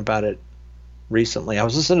talking about it recently. I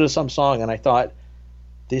was listening to some song and I thought,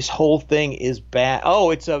 this whole thing is bad. Oh,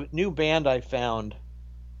 it's a new band I found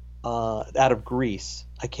out of Greece.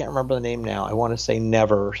 I can't remember the name now. I want to say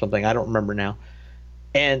Never or something. I don't remember now.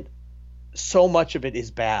 And so much of it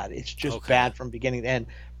is bad. It's just bad from beginning to end.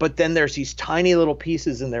 But then there's these tiny little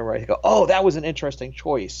pieces in there where I go, oh, that was an interesting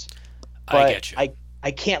choice. But I get you.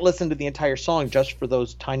 I can't listen to the entire song just for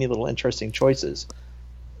those tiny little interesting choices.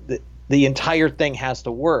 The entire thing has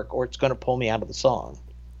to work, or it's going to pull me out of the song.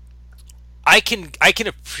 I can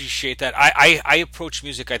appreciate that. I approach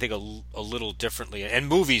music, I think, a little differently, and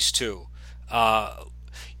movies too. There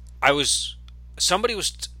was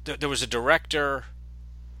a director,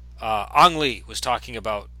 Ang Lee, was talking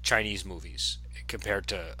about Chinese movies compared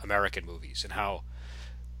to American movies and how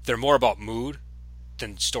they're more about mood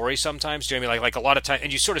than story sometimes. Do you know what I mean? Like a lot of time,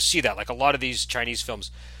 and you sort of see that, like a lot of these Chinese films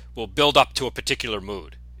will build up to a particular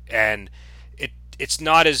mood, and it's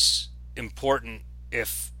not as important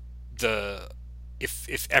if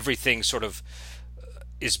everything sort of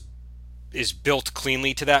is built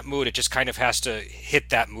cleanly to that mood. It just kind of has to hit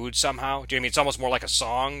that mood somehow. Do you know what I mean? It's almost more like a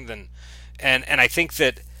song than, and I think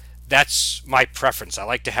that's my preference. I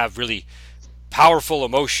like to have really powerful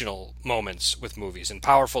emotional moments with movies and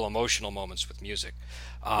powerful emotional moments with music.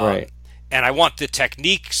 Right. And I want the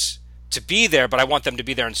techniques to be there, but I want them to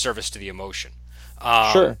be there in service to the emotion.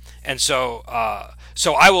 Sure. And so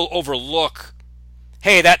I will overlook,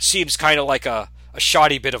 hey, that seems kind of like a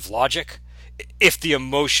shoddy bit of logic, if the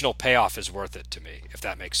emotional payoff is worth it to me, if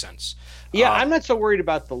that makes sense. Yeah, I'm not so worried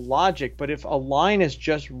about the logic, but if a line is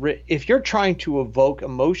just if you're trying to evoke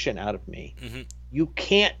emotion out of me, you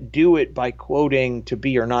can't do it by quoting "to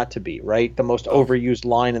be or not to be," right? The most overused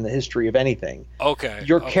line in the history of anything. Okay.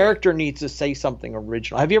 Your character needs to say something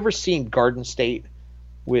original. Have you ever seen Garden State?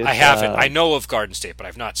 With I haven't. I know of Garden State, but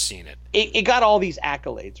I've not seen it. It got all these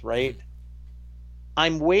accolades, right?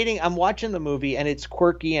 I'm waiting. I'm watching the movie, and it's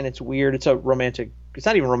quirky and it's weird. It's a romantic. It's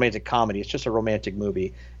not even a romantic comedy. It's just a romantic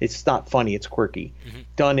movie. It's not funny. It's quirky,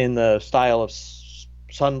 done in the style of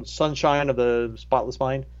Sunshine of the Spotless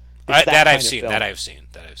Mind. That I've seen.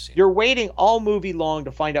 You're waiting all movie long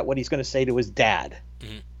to find out what he's going to say to his dad,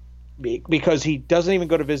 because he doesn't even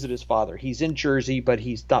go to visit his father. He's in Jersey, but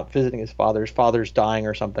he's not visiting his father. His father's dying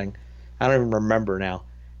or something. I don't even remember now.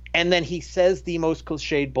 And then he says the most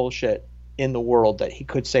cliched bullshit in the world that he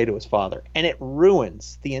could say to his father, and it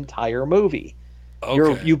ruins the entire movie.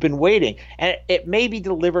 Okay. You've been waiting, and it may be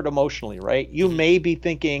delivered emotionally, right? You may be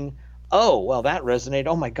thinking, oh, well, that resonated.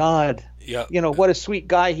 Oh my God. Yeah. What a sweet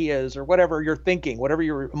guy he is, or whatever you're thinking, whatever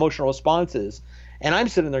your emotional response is. And I'm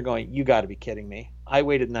sitting there going, you got to be kidding me. I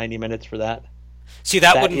waited 90 minutes for that. See,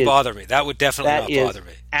 that wouldn't bother me. That would definitely not bother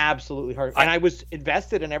me. Absolutely hard. And I was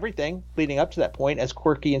invested in everything leading up to that point, as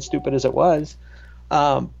quirky and stupid as it was.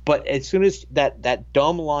 But as soon as that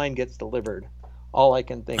dumb line gets delivered, all I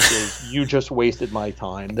can think is, you just wasted my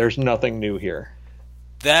time. There's nothing new here.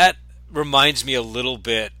 That reminds me a little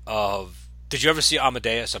bit of... Did you ever see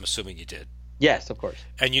Amadeus? I'm assuming you did. Yes, of course.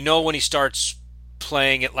 And when he starts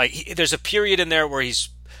playing it, like there's a period in there where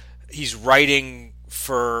he's writing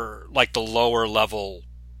for like the lower level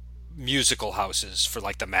musical houses for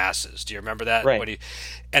like the masses. Do you remember that? Right.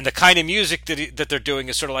 And the kind of music that they're doing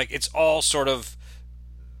is sort of like, it's all sort of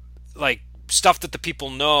like stuff that the people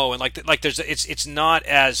know, and like there's it's not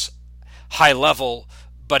as high level,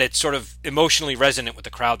 but it's sort of emotionally resonant with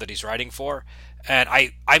the crowd that he's writing for. And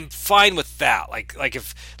I'm fine with that. Like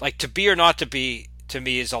if "to be or not to be" to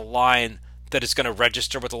me is a line that is going to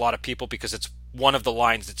register with a lot of people because it's one of the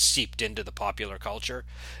lines that's seeped into the popular culture.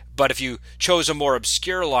 But if you chose a more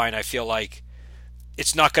obscure line, I feel like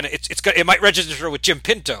it's not going to it might register with Jim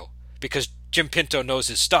Pinto because Jim Pinto knows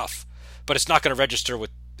his stuff, but it's not going to register with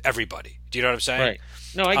everybody. Do you know what I'm saying? Right.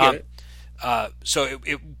 No, I get it. So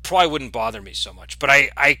it probably wouldn't bother me so much. But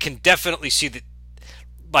I can definitely see that,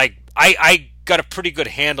 like, I got a pretty good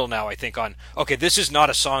handle now, I think, on, okay, this is not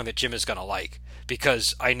a song that Jim is going to like,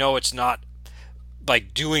 because I know it's not,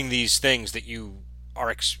 like, doing these things that you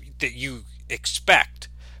expect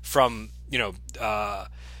from, you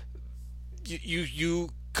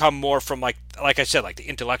come more from, like I said, like the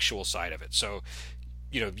intellectual side of it. So,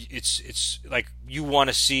 it's like you want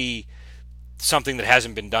to see something that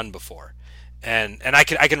hasn't been done before, and I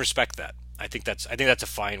can respect that. I think that's a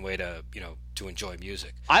fine way to to enjoy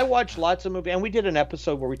music. I watch lots of movies, and we did an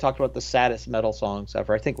episode where we talked about the saddest metal songs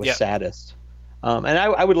ever. I think it was Saddest. And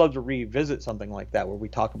I would love to revisit something like that where we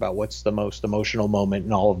talk about what's the most emotional moment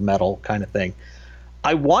in all of metal, kind of thing.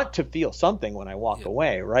 I want to feel something when I walk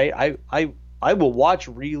away, right? I will watch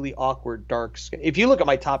really awkward, dark. If you look at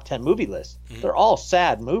my top 10 movie list, they're all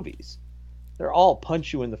sad movies. They're all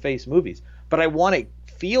punch you in the face movies. But I want to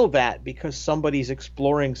feel that because somebody's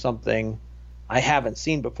exploring something I haven't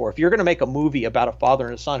seen before. If you're going to make a movie about a father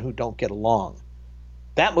and a son who don't get along,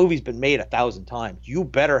 that movie's been made 1,000 times. You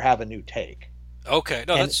better have a new take. Okay,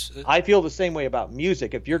 no, I feel the same way about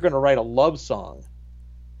music. If you're going to write a love song,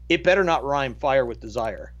 it better not rhyme fire with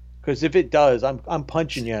desire. Because if it does, I'm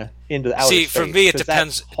punching you into the outer space. See, for me, it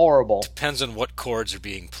depends. That's horrible. Depends on what chords are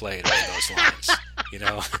being played on those lines.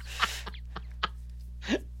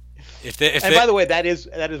 And by the way, that is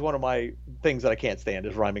one of my things that I can't stand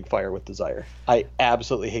is rhyming fire with desire. I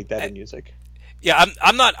absolutely hate that in music. Yeah,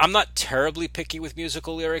 I'm not terribly picky with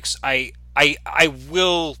musical lyrics. I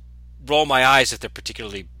will roll my eyes if they're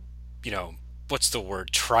particularly, what's the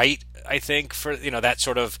word, trite. I think for that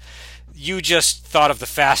sort of, you just thought of the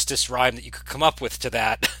fastest rhyme that you could come up with to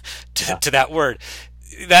that to that word.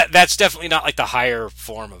 That's definitely not like the higher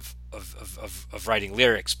form of writing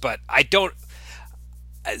lyrics. But I don't.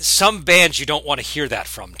 Some bands you don't want to hear that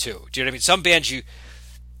from too. Do you know what I mean? Some bands you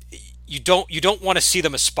don't want to see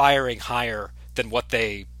them aspiring higher than what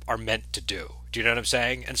they are meant to do. Do you know what I'm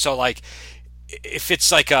saying? And so, like, if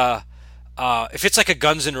it's like a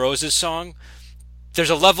Guns N' Roses song, there's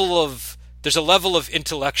a level of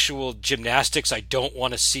intellectual gymnastics I don't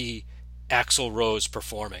want to see Axl Rose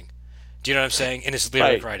performing. Do you know what I'm saying? In his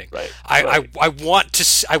lyric Right, writing, right, I, right. I I want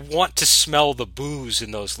to smell the booze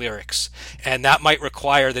in those lyrics, and that might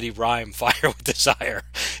require that he rhyme fire with desire.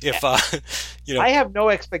 If you know, I have no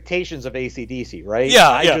expectations of AC/DC, right? yeah,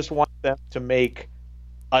 I yeah, just want them to make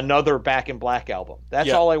another Back in Black album. That's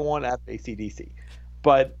yeah, all I want out of AC/DC.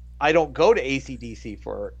 But I don't go to AC/DC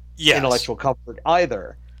for yes. intellectual comfort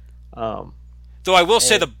either. Um, Though I will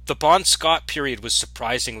say and the Bon Scott period was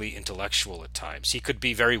surprisingly intellectual at times. He could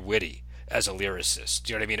be very witty as a lyricist.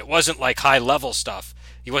 Do you know what I mean? It wasn't like high level stuff.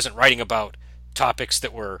 He wasn't writing about topics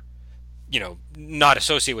that were, not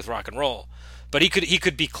associated with rock and roll. But he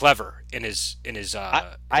could be clever in his in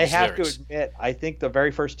I his have to lyrics. admit, I think the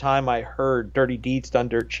very first time I heard "Dirty Deeds Done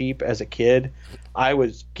Dirt Cheap" as a kid, I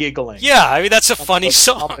was giggling. Yeah, I mean that's a funny The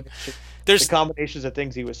song. the There's combinations of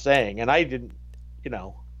things he was saying, and I didn't, you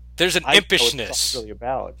know, there's an I didn't know what the song's impishness. really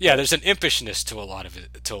about. Yeah, there's an impishness to a lot of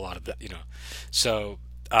it, to a lot of it. So,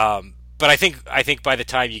 but I think by the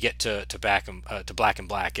time you get to Black and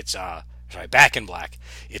Black, it's sorry, Back in Black,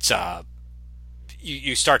 it's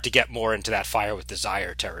you start to get more into that Fire with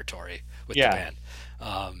Desire territory with the Yeah, band.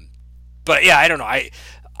 Um, but yeah, I don't know. I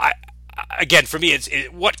again for me,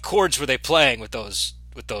 what chords were they playing with those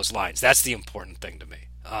lines? That's the important thing to me.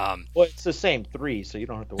 well, it's the same three, so you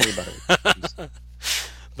don't have to worry about it.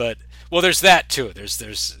 But well, there's that too. There's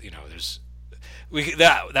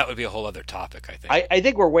that would be a whole other topic, I think. I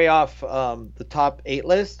think we're way off the top 8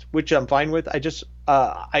 list, which I'm fine with.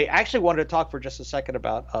 I actually wanted to talk for just a second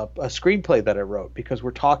about a screenplay that I wrote because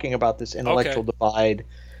we're talking about this Okay. intellectual divide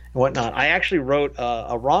and whatnot. I actually wrote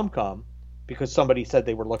a rom com because somebody said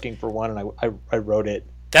they were looking for one, and I wrote it.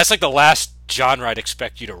 That's like the last genre I'd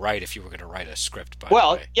expect you to write if you were going to write a script, by the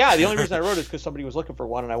Well, way. yeah, the only reason I wrote it is because somebody was looking for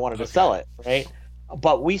one, and I wanted to Okay. sell it, right?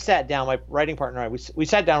 But we sat down, my writing partner and I, we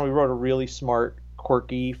sat down, and we wrote a really smart,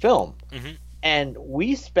 quirky film. Hmm. And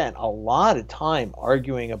we spent a lot of time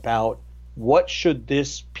arguing about what should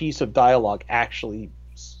this piece of dialogue actually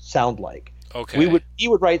sound like. Okay. He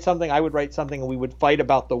would write something, I would write something, and we would fight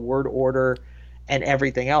about the word order and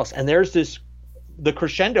everything else. And there's the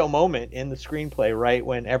crescendo moment in the screenplay, right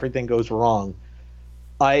when everything goes wrong.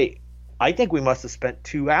 I I think we must have spent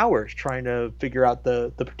 2 hours trying to figure out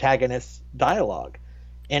the protagonist's dialogue.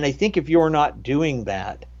 And I think if you're not doing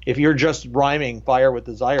that, if you're just rhyming fire with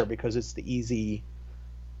desire because it's the easy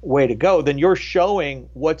way to go, then you're showing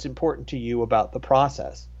what's important to you about the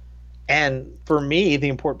process. And for me, the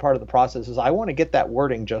important part of the process is I want to get that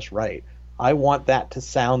wording just right. I want that to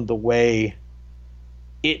sound the way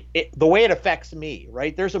the way it affects me,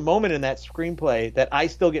 right? There's a moment in that screenplay that I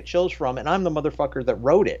still get chills from, and I'm the motherfucker that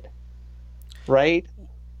wrote it, right?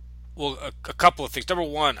 Well, a couple of things. Number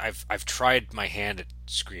one, I've tried my hand at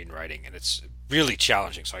screenwriting, and it's really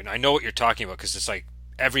challenging. So I know what you're talking about because it's like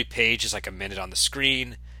every page is like a minute on the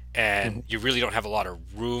screen, and Mhm. you really don't have a lot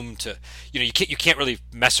of room to, you can't really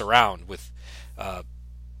mess around with, uh,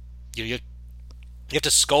 you have to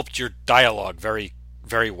sculpt your dialogue very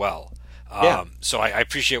very well. Yeah. So I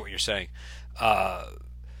appreciate what you're saying. Uh,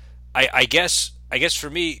 I guess for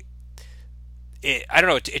me, I don't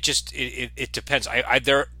know. It depends.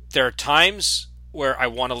 There are times where I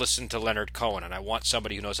want to listen to Leonard Cohen, and I want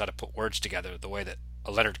somebody who knows how to put words together the way that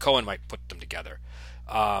a Leonard Cohen might put them together.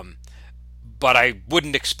 Um, but I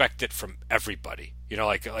wouldn't expect it from everybody.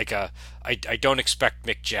 I don't expect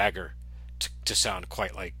Mick Jagger to sound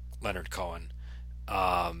quite like Leonard Cohen.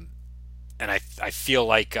 Um, and I feel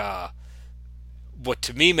like what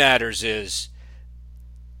to me matters is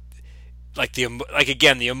like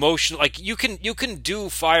again the emotion. Like you can do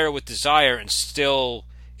Fire with Desire and still,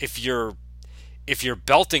 if you're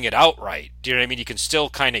belting it out right, do you know what I mean? You can still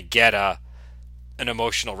kind of get an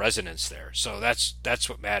emotional resonance there. So that's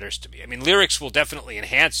what matters to me. I mean, lyrics will definitely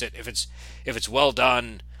enhance it if it's well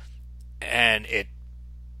done, and it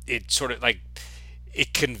sort of like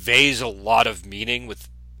it conveys a lot of meaning with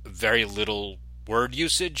very little word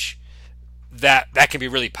usage. That can be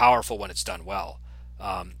really powerful when it's done well.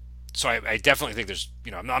 Um, so I definitely think there's,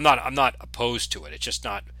 I'm not opposed to it. It's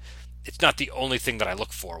not the only thing that I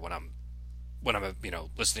look for when I'm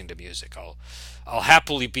listening to music. I'll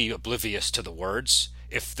happily be oblivious to the words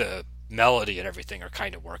if the melody and everything are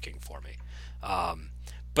kind of working for me. Um,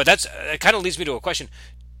 but it kind of leads me to a question: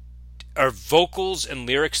 are vocals and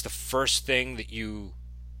lyrics the first thing that you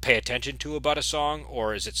pay attention to about a song,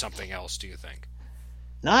 or is it something else? Do you think?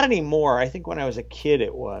 Not anymore. I think when I was a kid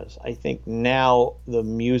it was. I think now the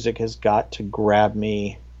music has got to grab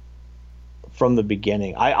me from the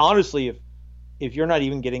beginning. I honestly, if you're not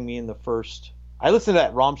even getting me in the first, I listened to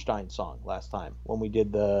that Rammstein song last time when we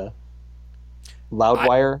did the I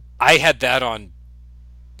Loudwire. I had that on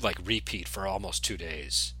like repeat for almost 2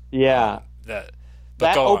 days. Yeah. That, but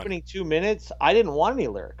That go on. opening 2 minutes, I didn't want any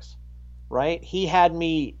lyrics, right? They had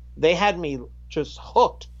me just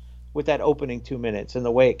hooked with that opening 2 minutes and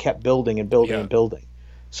the way it kept building and building Yeah. and building.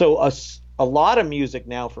 So a lot of music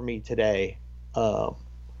now for me today, um,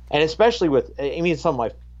 and especially with, I mean, some of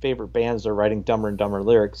my favorite bands are writing Dumber and Dumber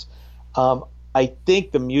lyrics. Um, I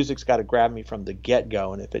think the music's got to grab me from the get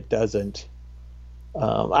go, and if it doesn't,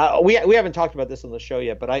 we haven't talked about this on the show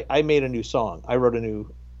yet, but I made a new song. I wrote a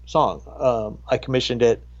new song. I commissioned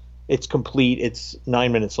it. It's complete. It's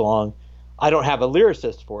 9 minutes long. I don't have a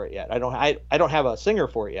lyricist for it yet. I don't have a singer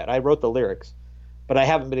for it yet. I wrote the lyrics, but I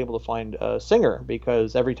haven't been able to find a singer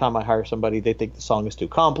because every time I hire somebody, they think the song is too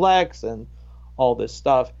complex and all this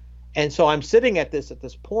stuff. And so I'm sitting at this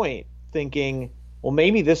point thinking, well,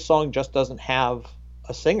 maybe this song just doesn't have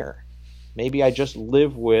a singer. Maybe I just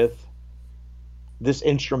live with this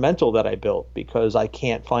instrumental that I built because I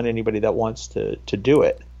can't find anybody that wants to do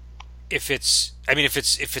it. If it's, I mean, if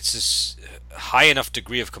it's this high enough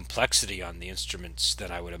degree of complexity on the instruments,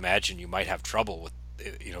 then I would imagine you might have trouble with,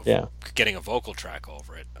 Yeah. getting a vocal track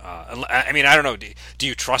over it. I mean, I don't know. Do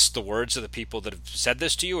you trust the words of the people that have said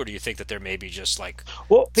this to you, or do you think that they're maybe just like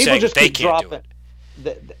Well, people saying just they keep can't do dropping.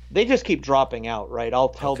 it? They just keep dropping out, right? I'll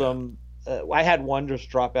tell Okay. them. I had one just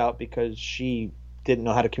drop out because she didn't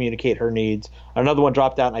know how to communicate her needs. Another one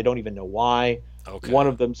dropped out, and I don't even know why. Okay. One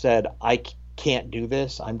of them said, can't do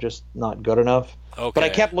this. I'm just not good enough." Okay. But I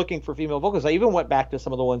kept looking for female vocalists. I even went back to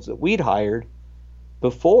some of the ones that we'd hired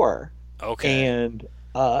before, Okay. and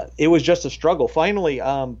it was just a struggle. Finally,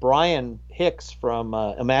 Brian Hicks from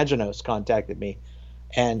Imaginos contacted me,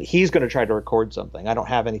 and he's going to try to record something. I don't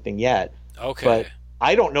have anything yet, Okay. but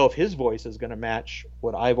I don't know if his voice is going to match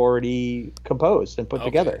what I've already composed and put Okay.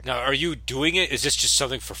 together. Now, are you doing it? Is this just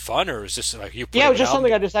something for fun, or is this like you? Yeah, it was just an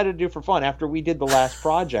something I album? decided to do for fun. After we did the last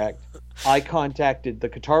project, I contacted the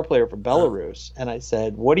guitar player from Belarus, and I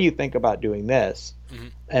said, "What do you think about doing this?"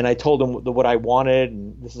 Mhm. And I told him what I wanted,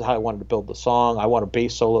 and this is how I wanted to build the song. I want a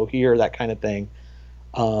bass solo here, that kind of thing.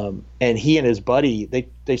 And he and his buddy, they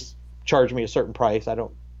charged me a certain price. I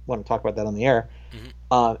don't want to talk about that on the air.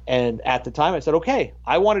 Mhm. And at the time, I said, "Okay,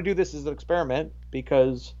 I want to do this as an experiment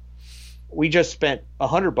because we just spent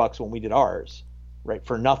 $100 when we did ours, right,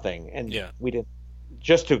 for nothing, and Yeah. we didn't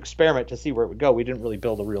just to experiment to see where it would go. We didn't really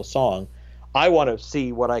build a real song. I want to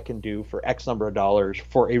see what I can do for X number of dollars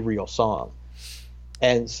for a real song."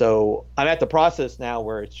 And so I'm at the process now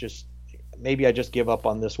where it's just maybe I just give up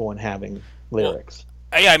on this one having lyrics.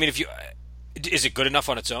 Yeah. I mean, if you, is it good enough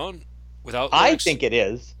on its own without I lyrics? think it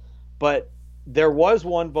is, but there was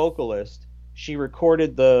one vocalist. She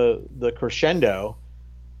recorded the crescendo,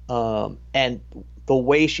 and the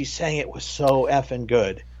way she sang it was so effing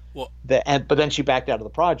good. Well, But then she backed out of the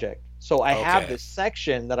project. So I have Okay. this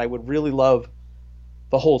section that I would really love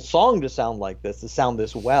the whole song to sound like this, to sound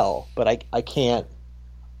this well, but I can't.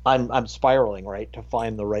 I'm spiraling, right, to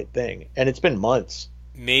find the right thing, and it's been months.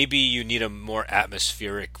 maybe you need a more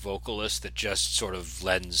atmospheric vocalist that just sort of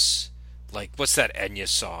lends, like, what's that Enya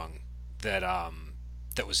song that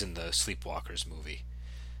was in the Sleepwalkers movie?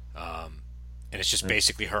 And it's just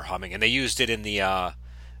basically her humming, and they used it in the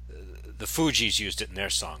Fugees used it in their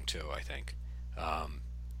song too. I think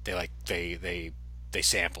they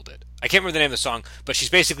sampled it. I can't remember the name of the song, but she's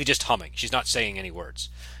basically just humming. She's not saying any words,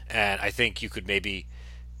 and I think you could maybe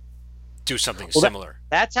do something Well, similar.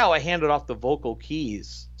 that's how I handed off the vocal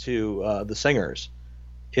keys to the singers.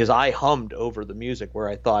 Is I hummed over the music where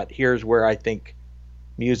I thought, here's where I think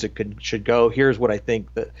music should go. Here's what I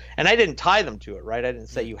think that, and I didn't tie them to it, right? I didn't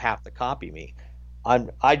say you have to copy me.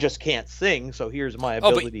 I just can't sing, so here's my Oh,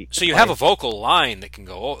 ability. but so you have a vocal line that can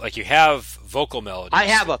go, like you have vocal melodies. I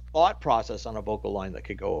have a thought process on a vocal line that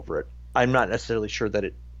could go over it. I'm not necessarily sure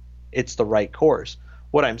that it's the right course.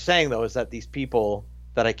 What I'm saying though is that these people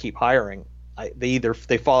that I keep hiring, they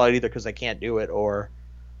fall out either because they can't do it or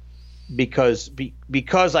because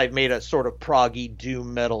I've made a sort of proggy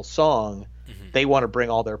doom metal song. They want to bring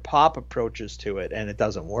all their pop approaches to it, and it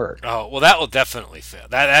doesn't work. Oh, well, that will definitely fail.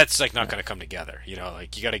 That's like not going to come together.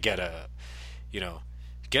 Like you got to get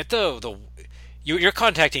get the you're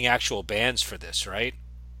contacting actual bands for this, right?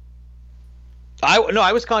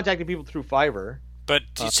 I was contacting people through Fiverr But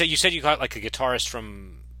you said you got like a guitarist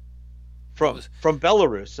from. from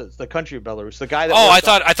Belarus, it's the country of Belarus. The guy that Oh, worked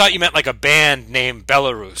I thought you meant like a band named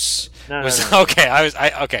Belarus. No, Was no. okay.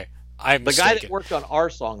 Okay. I'm the guy mistaken. that worked on our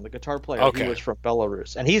song, the guitar player, Okay. he was from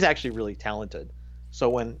Belarus, and he's actually really talented. So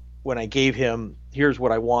when I gave him, here's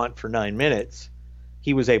what I want for 9 minutes,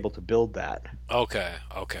 he was able to build that. Okay.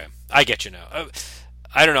 I get you now.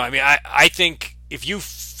 I don't know. I mean, I think if you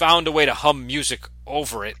found a way to hum music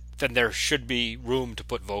over it, then there should be room to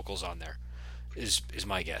put vocals on there. Is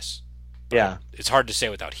my guess. But Yeah. it's hard to say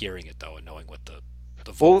without hearing it though and knowing what the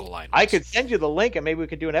vocal line was. I could send you the link and maybe we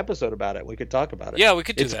could do an episode about it. We could talk about it. Yeah, we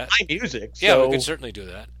could do it's that. my music. Yeah, so we could certainly do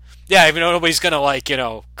that. Yeah, even though nobody's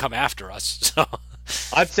gonna come after us. So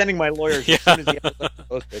I'm sending my lawyers Yeah. as soon as the episode is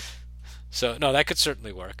posted. so no, that could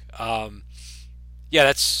certainly work.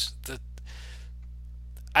 Yeah,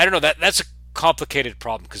 I don't know, that's a complicated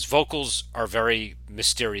problem because vocals are very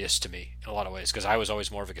mysterious to me in a lot of ways because I was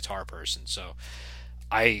always more of a guitar person. So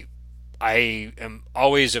I am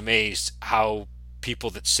always amazed how people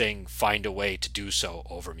that sing find a way to do so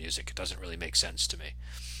over music. It doesn't really make sense to me.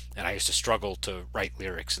 And I used to struggle to write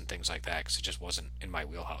lyrics and things like that because it just wasn't in my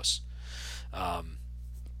wheelhouse. But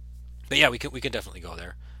yeah, we can definitely go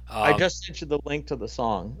there. I just sent you the link to the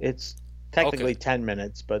song. It's technically Okay. 10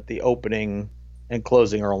 minutes, but the opening and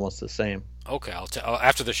closing are almost the same. Okay,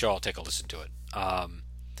 after the show I'll take a listen to it.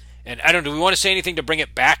 And I don't. Do we want to say anything to bring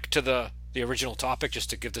it back to the original topic, just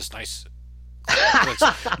to give this nice Yeah,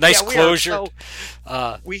 we are closure?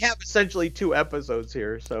 We have essentially 2 episodes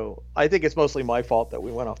here, so I think it's mostly my fault that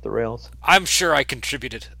we went off the rails. I'm sure I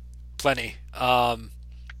contributed plenty. Well,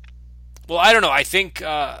 I don't know. I think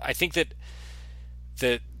that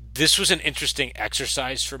this was an interesting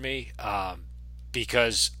exercise for me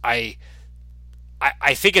because I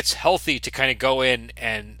think it's healthy to kind of go in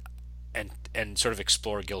and sort of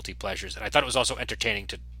explore guilty pleasures, and I thought it was also entertaining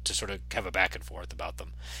to sort of have a back and forth about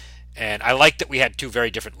them. And I liked that we had 2 very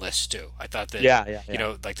different lists too. I thought that Yeah.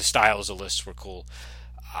 like the styles of lists were cool.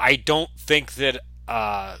 I don't think that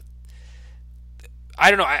I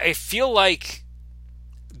don't know. I feel like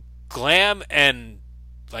glam and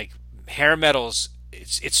like hair metals.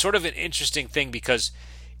 It's sort of an interesting thing because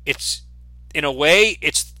it's in a way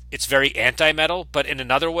it's very anti-metal, but in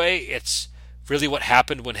another way it's really what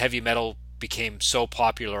happened when heavy metal became so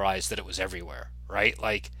popularized that it was everywhere, right?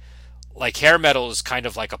 Like hair metal is kind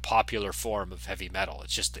of like a popular form of heavy metal.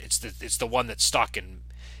 It's the one that stuck and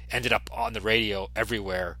ended up on the radio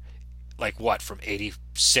everywhere. Like what, from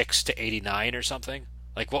 86 to 89 or something?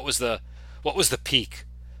 Like what was the peak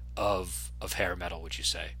of hair metal, would you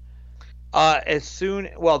say?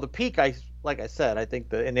 The peak, like I said, I think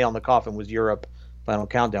the nail in the coffin was Europe, Final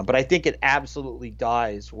Countdown, but I think it absolutely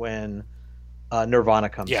dies when Nirvana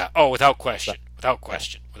comes. Yeah. Oh, without question. But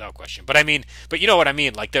you know what I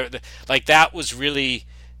mean. Like like that was really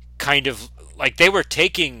kind of like they were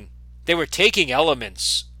taking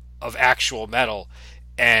elements of actual metal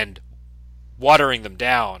and watering them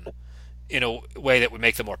down in a way that would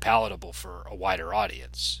make them more palatable for a wider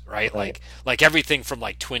audience, right? Right. Like everything from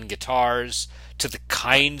like twin guitars to the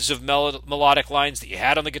kinds of melodic lines that you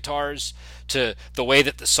had on the guitars to the way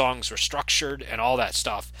that the songs were structured and all that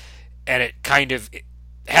stuff. And it kind of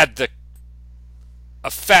had the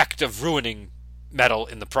effect of ruining metal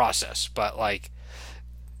in the process, but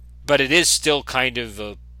it is still kind of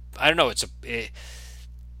I don't know.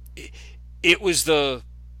 It was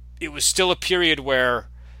still a period where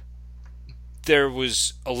there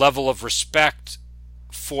was a level of respect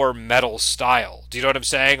for metal style. Do you know what I'm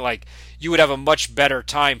saying? Like you would have a much better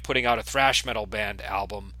time putting out a thrash metal band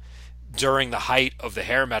album during the height of the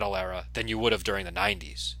hair metal era than you would have during the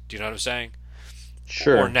 90s. Do you know what I'm saying?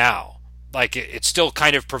 Sure. Or now. Like it still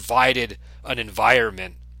kind of provided an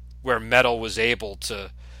environment where metal was able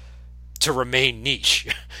to remain niche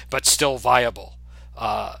but still viable.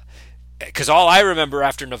 Because all I remember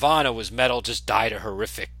after Nirvana was metal just died a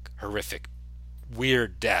horrific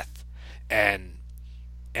weird death, and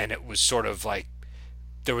it was sort of like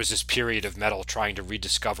there was this period of metal trying to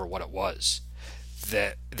rediscover what it was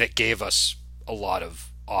that gave us a lot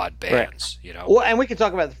of odd bands, Right. you know. Well, and we can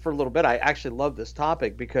talk about it for a little bit. I actually love this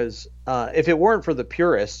topic because if it weren't for the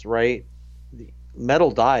purists, right, the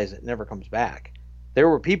metal dies, it never comes back. There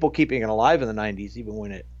were people keeping it alive in the 90s even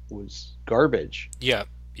when it was garbage. Yeah.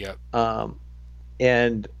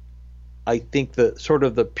 And I think the sort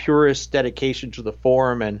of the purist dedication to the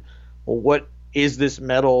form and, well, what is this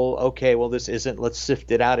metal? Okay, well, this isn't. Let's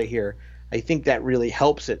sift it out of here. I think that really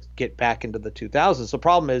helps it get back into the 2000s. The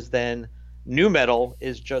problem is then new metal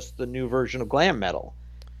is just the new version of glam metal.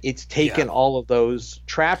 It's taken all of those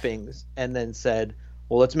trappings and then said,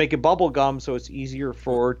 well, let's make it bubblegum so it's easier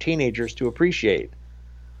for teenagers to appreciate.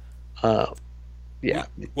 Yeah.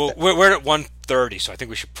 Well, we're at 1:30, so I think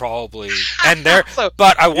we should probably end there.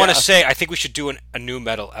 But I want to say I think we should do a new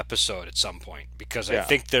metal episode at some point because I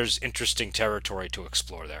think there's interesting territory to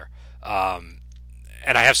explore there. And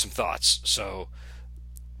I have some thoughts, so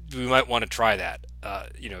we might want to try that.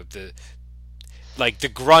 The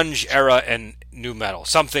grunge era and new metal,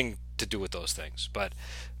 something to do with those things. But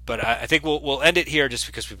but I think we'll end it here just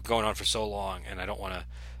because we've been going on for so long, and I don't want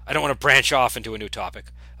to branch off into a new topic.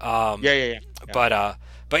 Yeah.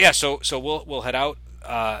 But yeah, so we'll head out.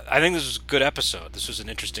 I think this was a good episode. This was an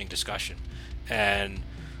interesting discussion, and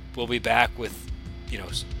we'll be back with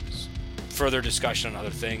further discussion on other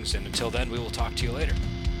things. And until then, we will talk to you later.